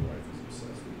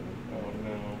obsessed with them. Oh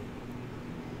no.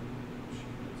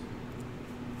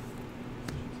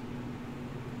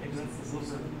 Maybe that's the silver.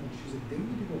 She's like, they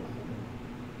need to go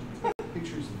out.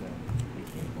 Pictures of them.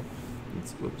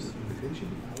 It's, whoops. They should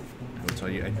be out. I'll tell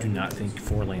you, I do not think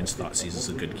 4 lands Thoughtseize is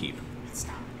a good keep. It's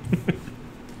not.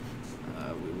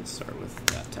 We will start with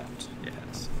that tapped. Yeah.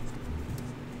 Pass.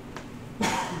 No,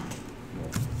 then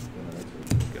I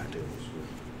told you. Got it.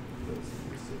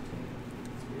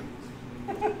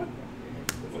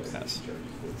 Pass.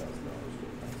 Charges $4,000 for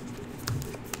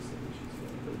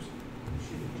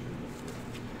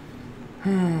a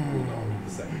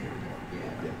the second one.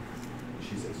 Yeah.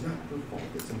 She says, it's not her fault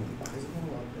that someone buys them all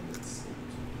up and it's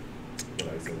sleeps. But I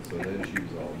said, so then she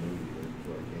was all moody right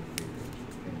before I came here and she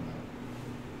came out.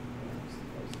 And I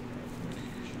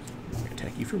was like,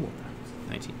 Attack you for 1.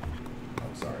 19.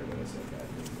 I'm sorry that I said that.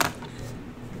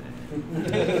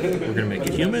 We're going to make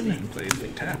it human and play the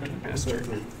tap and pass turn. I was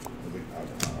like, I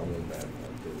want that.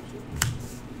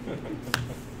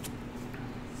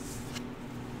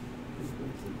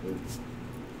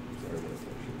 Sorry that I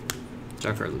said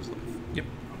Draw card, lose life. Yep.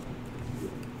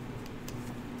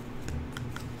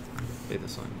 Play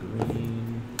this on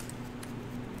green.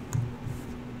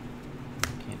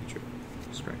 Candy trip.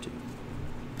 Scratch it.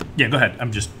 Yeah, go ahead. I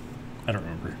don't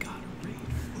remember. Got a raider.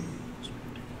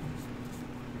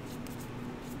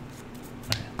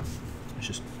 Okay. It's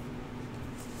just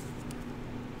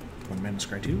 1 mana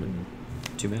scry 2 and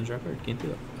 2 mana draw card. Can't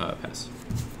do that. Pass.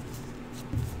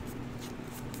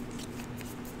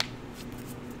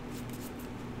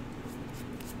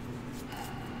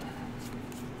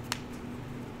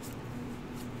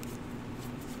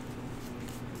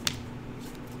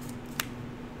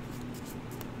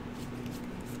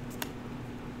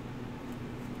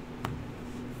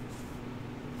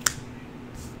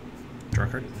 draw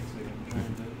card. Next week I'm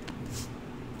trying to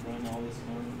run all this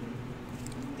fun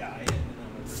diet and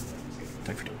I'm over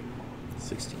Attack for 2.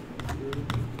 16.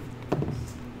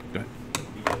 Go ahead.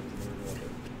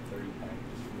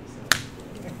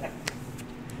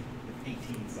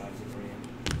 18 sides of brand.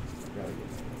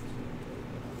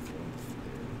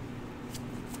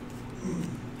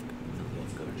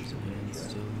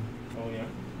 Oh yeah.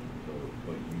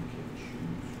 But you can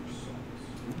choose your songs.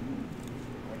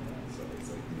 So it's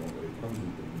like, you know, it comes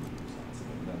with the music songs.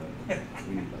 None of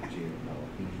we need like Jane and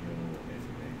Jalapeno and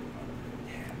mango out of it.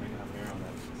 Yeah, maybe not there on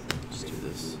that. Just do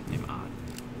this. Name odd.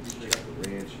 Chocolate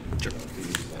ranch. Sure.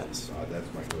 That's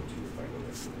my go-to if I go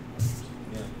there for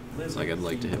Yeah. It's like I'd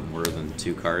like to hit more than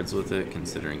 2 cards with it,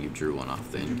 considering you drew 1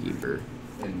 off the innkeeper.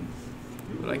 And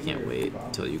But I can't wait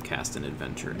till you cast an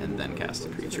adventure and then cast a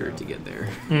creature to get there.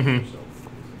 Mm-hmm.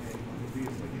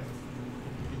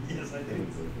 Yes, I And do.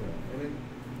 it's like, and then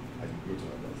I can go to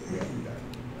my brother, yeah, we got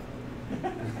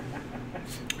it.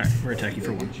 Alright, we're attacking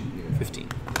for 1. 15.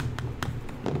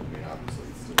 I mean, obviously,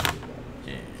 it's still good that much.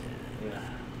 And Yeah.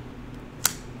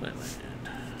 Wetland.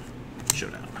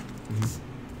 Showdown. It's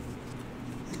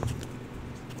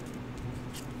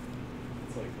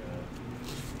like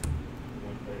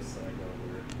one place I go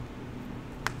where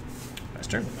Pass it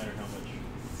turn. doesn't matter how much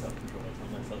self-control I tell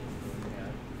myself I'm going to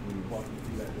have walking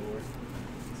through that door. As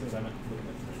soon as I'm looking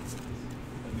at things,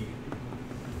 immediately.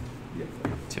 Yeah.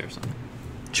 Tear something.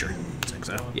 Sure. It's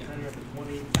exile. Yeah. Turn her up to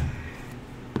 20.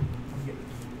 I'm getting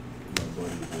My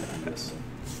buddy did Yes. the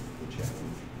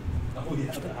challenge. Oh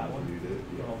yeah, the hot one. You did?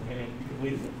 Yeah. Oh man, you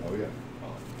completed it. Oh, yeah.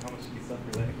 Oh, how much did you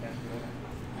suffer that cash for that?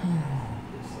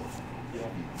 Yeah.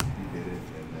 He did it,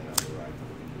 and then I arrived for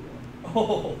him to run.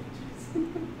 Oh, jeez.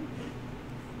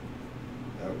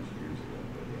 That was years ago,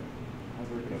 but yeah. I was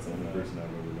working That's up the in only person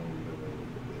I've ever known who did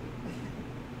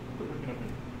it. working up in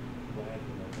Glad,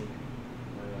 and I think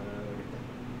everything.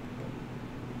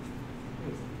 It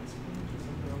was like this range or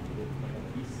something else, like on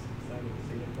the east side time with the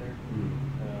stadium there.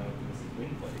 This is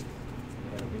Wing Play. And they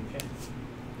had a Wing Champ.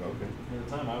 Okay. And at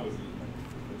the time I was eating like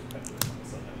those peppers on the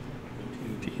Sunday. Like go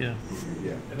to. Yeah.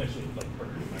 Yeah. Eventually like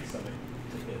burned my stomach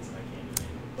to bits and I can't eat it.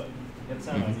 But at the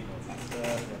time I was eating all this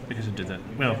stuff. Because it did that.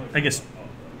 Well, I guess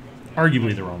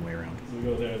arguably the wrong way around. So we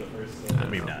go there the first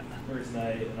Maybe not. first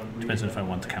night and I'm reading. Depends on if I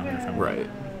want the counter. If I want Right.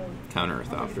 Counter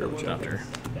Earth after, which after.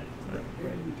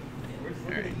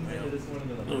 Alright, well,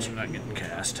 those are not getting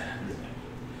cast.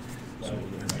 So we're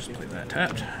gonna just play that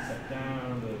tapped.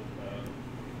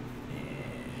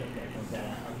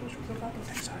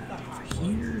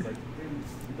 Here.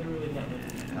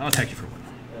 I'll attack you for 1.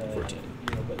 14.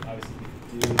 You know, but obviously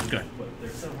we do. Go ahead. But they're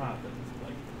so hot that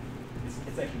like it's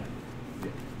actually not. Yeah.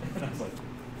 And I was like,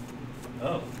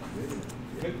 oh,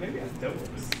 maybe I don't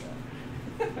want to see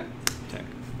that. Attack.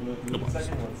 The blocks.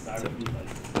 second one, I would be like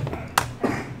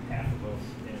half of them,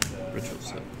 and Ritual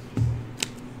set.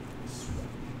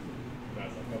 I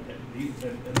was like, okay, the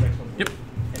next one. Yep.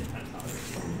 10 times hotter. You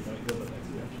know, go to the next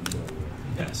one.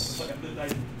 Yes. Like,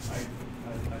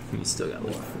 You still got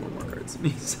like 4 more cards than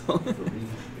me, so. For me,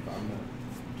 if I'm not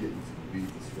getting some beat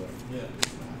this way, yeah.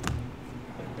 it's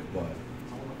not.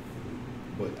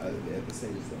 But at the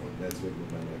same time, that's what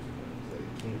my next point is. That it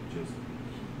can't just be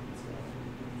heat.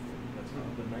 That's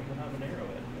what the Night Habanero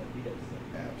at he does. A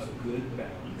Absolutely. good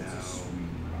balance. It's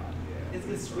sweet hot.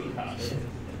 Yeah. It's sweet hot. It is.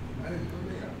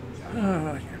 I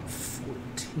got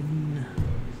 14.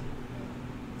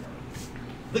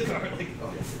 The garlic.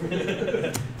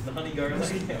 The honey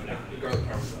garlic. Garlic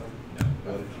parmesan.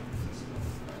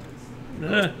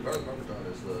 Garlic parmesan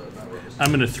is the not rubber.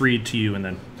 I'm gonna 3 to you and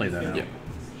then play that out. Yeah.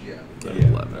 Yeah. Got Yeah.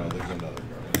 11. No, there's another garlic.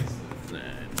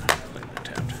 Then play that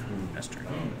tapped. Esther. I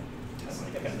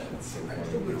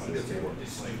still believe it's more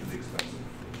stupidly expensive.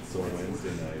 So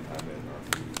Wednesday night, I'm in our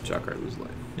Draw card lose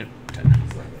life. Yep. 10.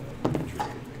 It's like a tree thing. I got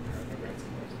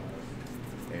some of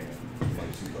those. And my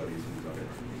 2 buddies who's on it.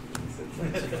 He said,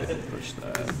 Push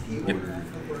that. He Yep. ordered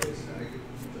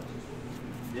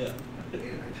Yeah.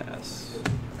 Pass.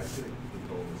 I think he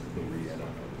told us the re, I don't know,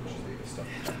 which is the stuff.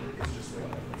 it's just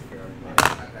like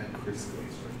and Chris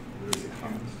goes like really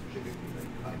hot chicken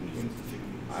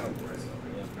I don't know.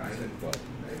 I said, but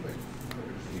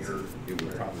It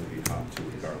would probably be hot too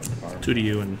with garlic parm. 2 to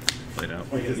you and play it out.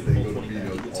 Because they go to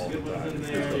Vino's all the Good ones in time.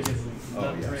 there. You get some Oh,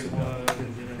 nut yeah, break so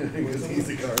ones, you know. because he's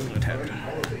a garlic Tapped.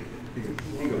 He goes,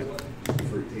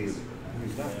 for his,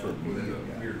 he's not for me, for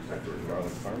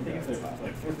garlic parm. I think if It's they're hot.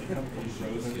 like they come from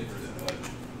frozen versus like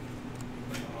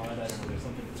odd, I don't know. There's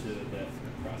something to that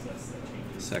process that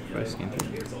changes. Sacrifice the game.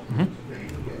 result.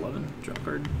 11. Draw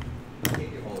card. can't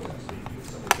get hold of that. So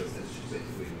someone does this, she's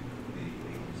basically the and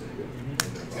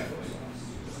the garlic sauce.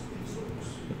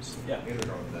 Oops. Yeah. And the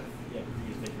garlic that. Yeah. You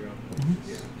just make your own.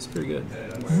 It's pretty good. I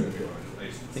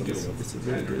think it's a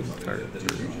really good card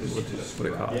for what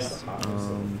it costs.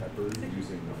 Pepper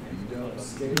using the feed up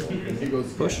scale. And he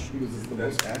goes, Push. He goes, it's the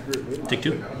most accurate way to Take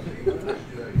 2.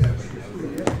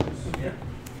 Yeah.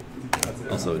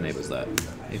 Also enables that.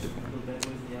 Aetherborn.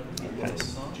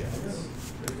 Pass.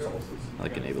 I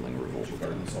like enabling revolt with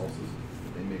Garden that. sauces.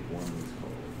 They make one that's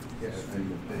called They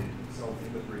sell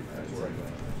the 3 packs right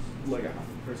now. like a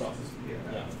For sauces. Yeah.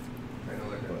 I know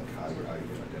like but a I get like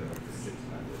for 6 times.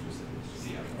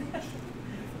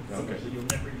 Something you'll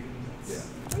never use. Yeah.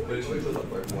 But it's always like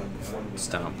one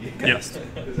Stomp. Yep. Cast.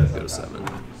 Go to 7.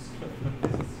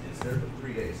 It's there for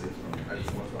 3 days. I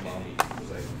just watched my mom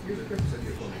was like, here's a Christmas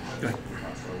idea for me. Go ahead. I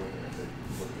said,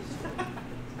 look at this.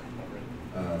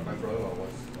 My brother-in-law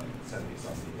was like 70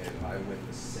 something, and I went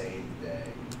the same day,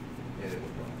 and it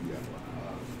was wrong. Yeah.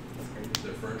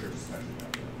 Their furniture is especially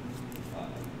bad.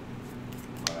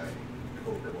 My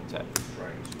coworker was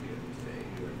trying to get a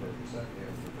new furniture set,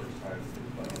 and for the first time,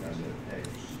 like, I said, hey,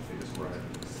 they just arrived at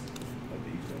this,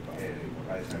 and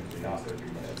by the time they got there,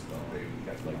 pretty much, they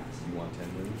got like, you want 10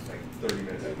 minutes? like 30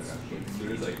 minutes after that.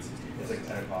 It's like, it's like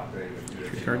 10 o'clock, they went to do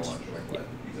their Cards? lunch, I'm like, what?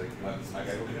 He's like, I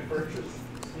gotta go get furniture.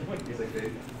 He's like,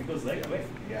 It goes that quick.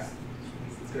 yeah.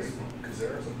 Because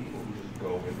there are some people who just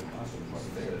go in the hospital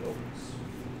and say that it opens.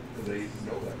 Because they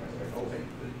know that, right? Like, oh, hey,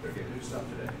 they're getting new stuff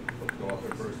today. Let's go out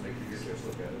there first, make sure you get just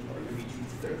look at it. Or, I mean,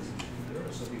 there are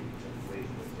some people who just wait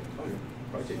with it. Oh, yeah.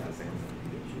 Probably take the same one.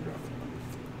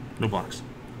 No blocks.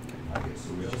 Okay,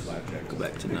 so we just blackjack. Go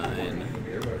back to 9.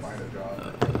 Everybody find a job.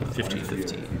 15,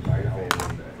 15. An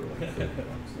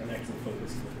excellent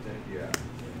focus for the day. Yeah.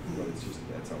 But it's just,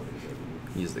 that's how it is.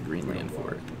 Use the green land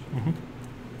for it. Mm-hmm.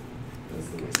 That's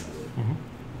the way it is. Mm-hmm.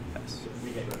 Pass.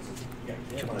 We got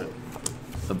Kill that.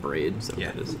 A braid, is that Yeah.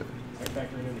 what it is? Okay. I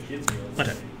factor in the kids' meals.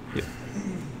 Okay. Yep.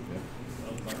 Yeah.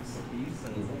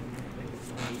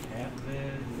 half of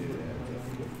it.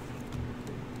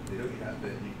 They don't eat half of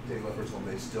it. You take left first home,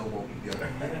 they still won't eat the other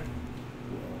half. Yeah.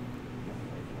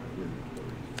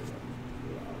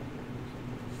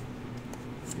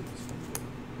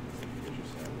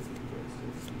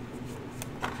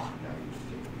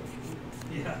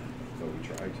 Yeah. So we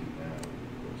try to now go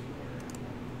somewhere.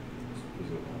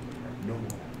 No more.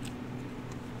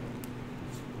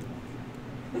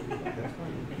 That's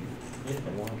fine. I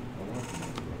want to know the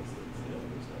rest of the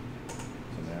other stuff.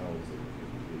 So now it's like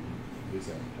this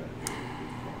appetite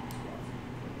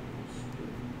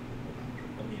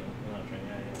A meal. I'm not trying.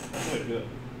 Yeah. That's the way to do it.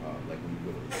 like when you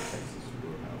go to Texas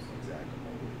Roadhouse, like Zach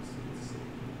always it's the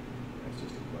same. That's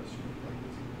just a question of like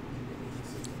this.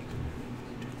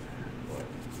 But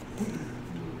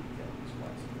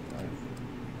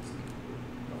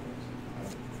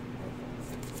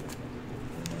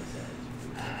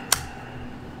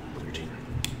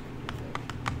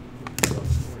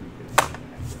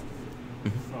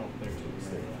Oh, there too.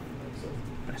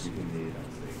 you can need, I'll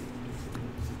say, if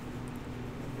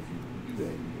you do that,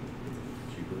 you can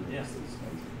it's cheaper. Yeah. It's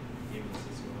expensive. Even this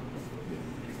is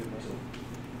pretty good muscle.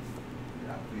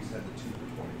 Yeah, we used to have the 2 for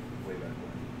 20 way back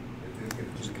when. If they get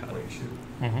the 2 for 20 shoe,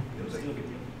 Mm-hmm. it was like, Still a good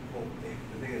deal. well, the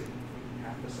thing is,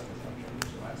 half the stuff is upcharged.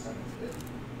 So last time I did,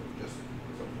 just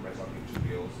something for myself, get 2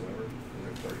 meals, whatever, it was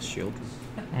like 30 Shield.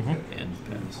 Mhm. And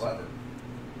pass. However,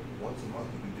 once a month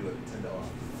you can do it $10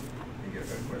 off and get it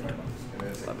for $25. And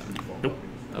then it's like 2 12 Nope.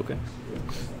 Okay.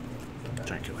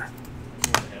 Dracula. I want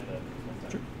to have that one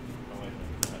time. Sure. My wife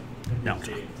and No.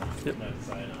 Yep. Not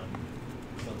decide on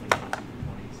something on the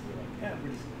 20s. We're like, yeah,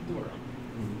 we're just do our own.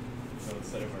 So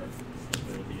instead of our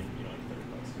ability, like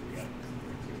 $30, we got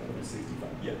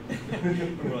Yeah.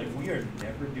 We're like, we are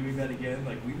never doing that again.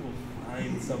 Like, we will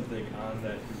find something on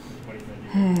that 20 menu.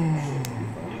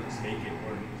 Just make it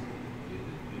work.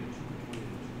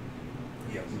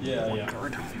 Yeah, yeah.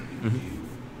 Card. Mm-hmm.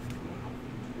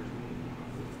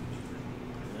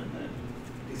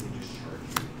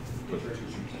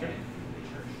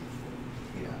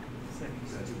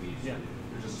 Yeah.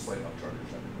 There's just a slight upcharge or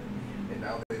something. And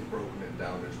now they've broken it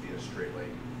down. There's be a straight like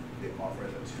they offer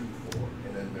it a 2 for,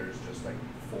 and then there's just like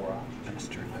 4 options. That's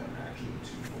true. And then actually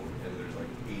 2 for, and there's like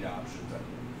 8 options at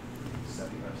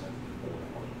 75 cents for $4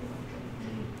 upcharge.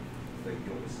 Like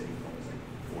the only steak one is like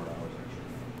 $4 extra.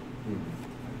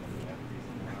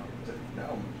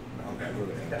 Now I'm back with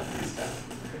it.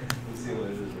 Let's see what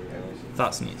it is right now.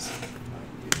 Thought sneeze.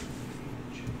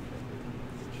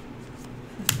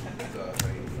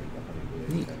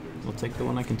 Neat. We'll take the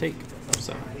one I can take.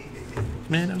 So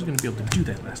Man, I was going to be able to do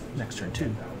that next turn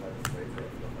too.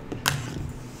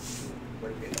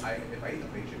 Like if I eat the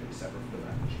baked chicken separate from the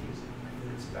mac and cheese,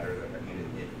 it's better than if I eat it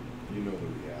in. You know the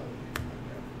reality.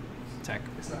 tech.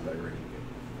 It's not better than eating.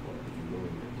 Well, if you go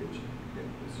in your kitchen,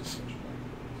 it's just such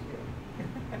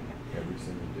every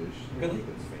single dish Really?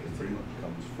 that's fancy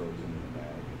comes frozen in a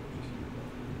bag. And just,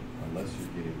 unless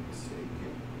you're getting a steak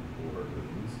or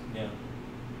beans, Yeah.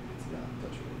 it's not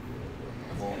touching it.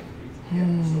 Well, Yeah,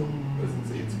 so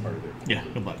it's part of their Yeah,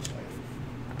 good luck.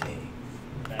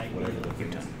 Bag whatever the meal.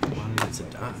 thing is. One gets a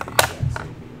die. The exact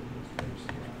same meal as those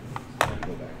fries.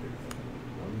 Go back there,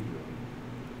 one grill,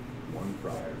 one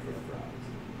fryer for the fries,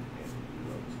 and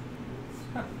roast.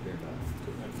 Huh. They're not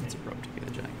good. It's a rope to get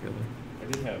a jack really. I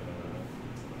did have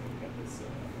got this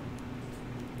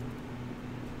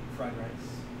fried rice,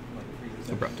 like a freezer A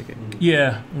section. rope to get.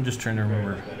 Yeah, I'm just trying to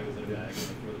remember. That it was in a bag, and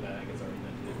like throw the bag, it's already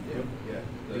meant to. yeah,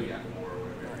 the Yakimura or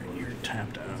whatever. You're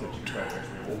tapped out.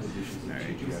 All the dishes that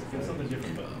Alright, TGI It's fries something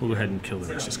different, but We'll go ahead and kill the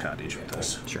rest of Scottish with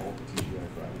this. Sure. all the TGI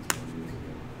fries are using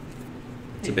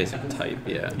It's a basic type,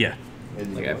 yeah. Yeah. it.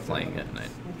 And Like you I'm know playing what? it and I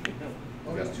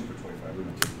Oh, that's 2 for $25.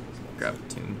 grab a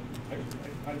tune. it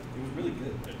was really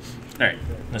good. Alright,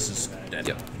 this is dead.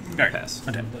 Yep. Alright, Pass.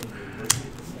 untap.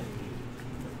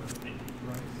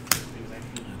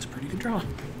 That's a pretty good draw.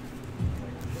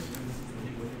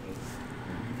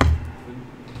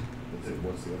 That's it.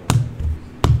 What's the other one?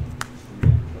 I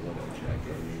love that Jack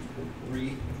Daniels pulled pork.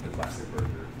 3, the classic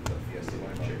burger, the Fiesta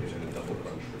line chicken, and a double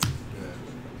crunch.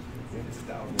 It's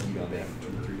down You got that for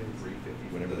 2 or 3 days.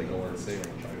 $3.50. Whenever they go on sale,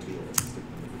 I'll try 2 of them. Stick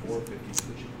them in the $4.50 for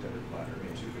the chicken tender platter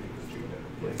and $2.50 for the chicken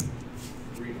tender plate.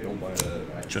 $3.50 Don't buy for the that.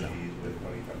 mac and Shut up. cheese with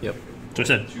honey pepper Yep. chicken. So I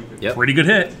said, $2.50 Yep. pretty good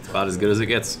hit. It's about as good as it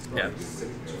gets. Yeah.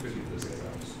 $2.50 for the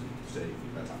 6-ounce steak.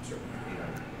 That's top serve. 8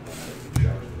 ounce.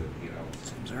 Showers with 8 ounce.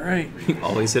 Seems alright.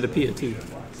 Always hit a Pia too.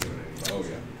 Oh,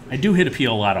 yeah. I do hit a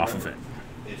peel a lot off of it.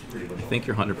 It's pretty much I think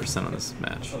you're 100% on this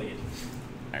match.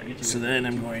 Alright, so then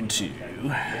I'm going to.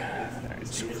 Alright,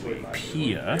 so a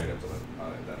Pia. that are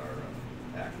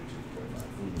actually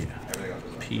 2.5. Yeah. Everything else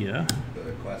is Pia. the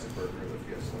the classic burger, the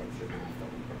Fiesta Lunch Chicken, and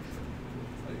Double Crusher.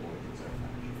 I think only things that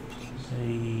package.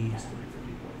 Say It's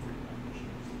 $3.50 more free package.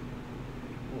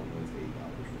 Well, it's $8.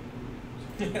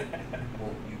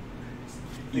 Well,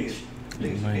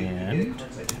 Land.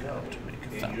 cards that you know, To make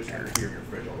a and you just have thunder. it here in your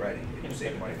fridge already, and you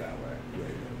save money that way.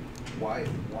 Why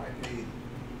pay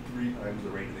 3 times the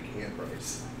rate of the can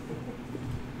price?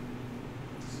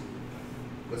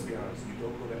 Let's be honest, you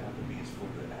don't go to Applebee's for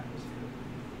the atmosphere.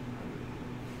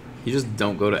 You just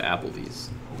don't go to Applebee's.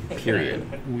 Period.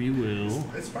 we will.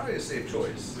 It's probably a safe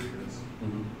choice.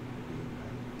 Mm-hmm.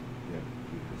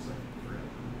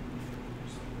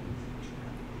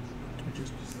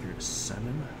 You're at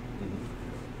 7.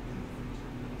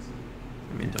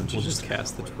 I mean, don't you just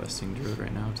cast the Twisting Druid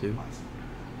right now, too?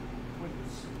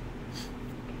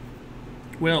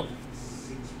 Well,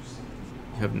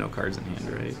 You have no cards in hand,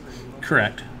 right?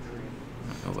 correct.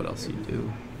 I don't know what else you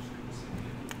do.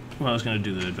 Well, I was going to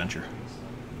do the adventure.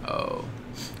 Oh,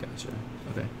 gotcha.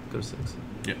 Okay, go to 6.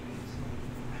 Yep.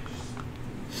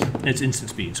 It's instant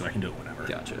speed, so I can do it whenever.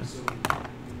 Gotcha.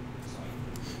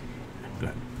 Go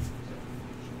ahead.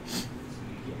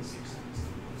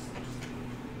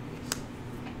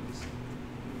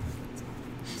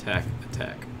 Attack,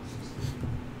 attack.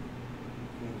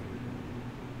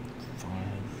 5.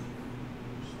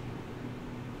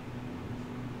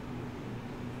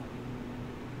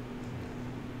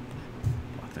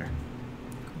 Block there.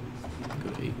 Go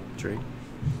to 8. Trade.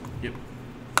 Yep.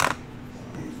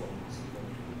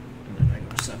 And then I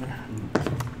go to 7.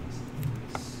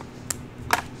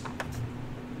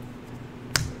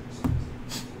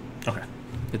 Okay.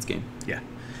 It's game. Yeah.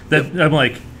 That I'm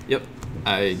like, Yep.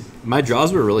 My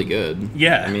draws were really good.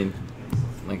 Yeah. I mean,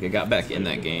 like I got back in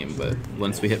that game, but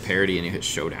once we hit parity and you hit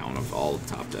showdown of all the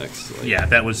top decks, like, yeah,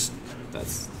 that was,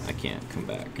 I can't come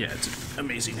back. yeah, it's an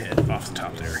amazing hit off the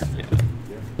top there. Yeah.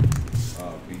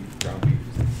 Beef, ground beef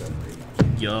is like 7 or 8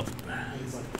 dollars. Yup.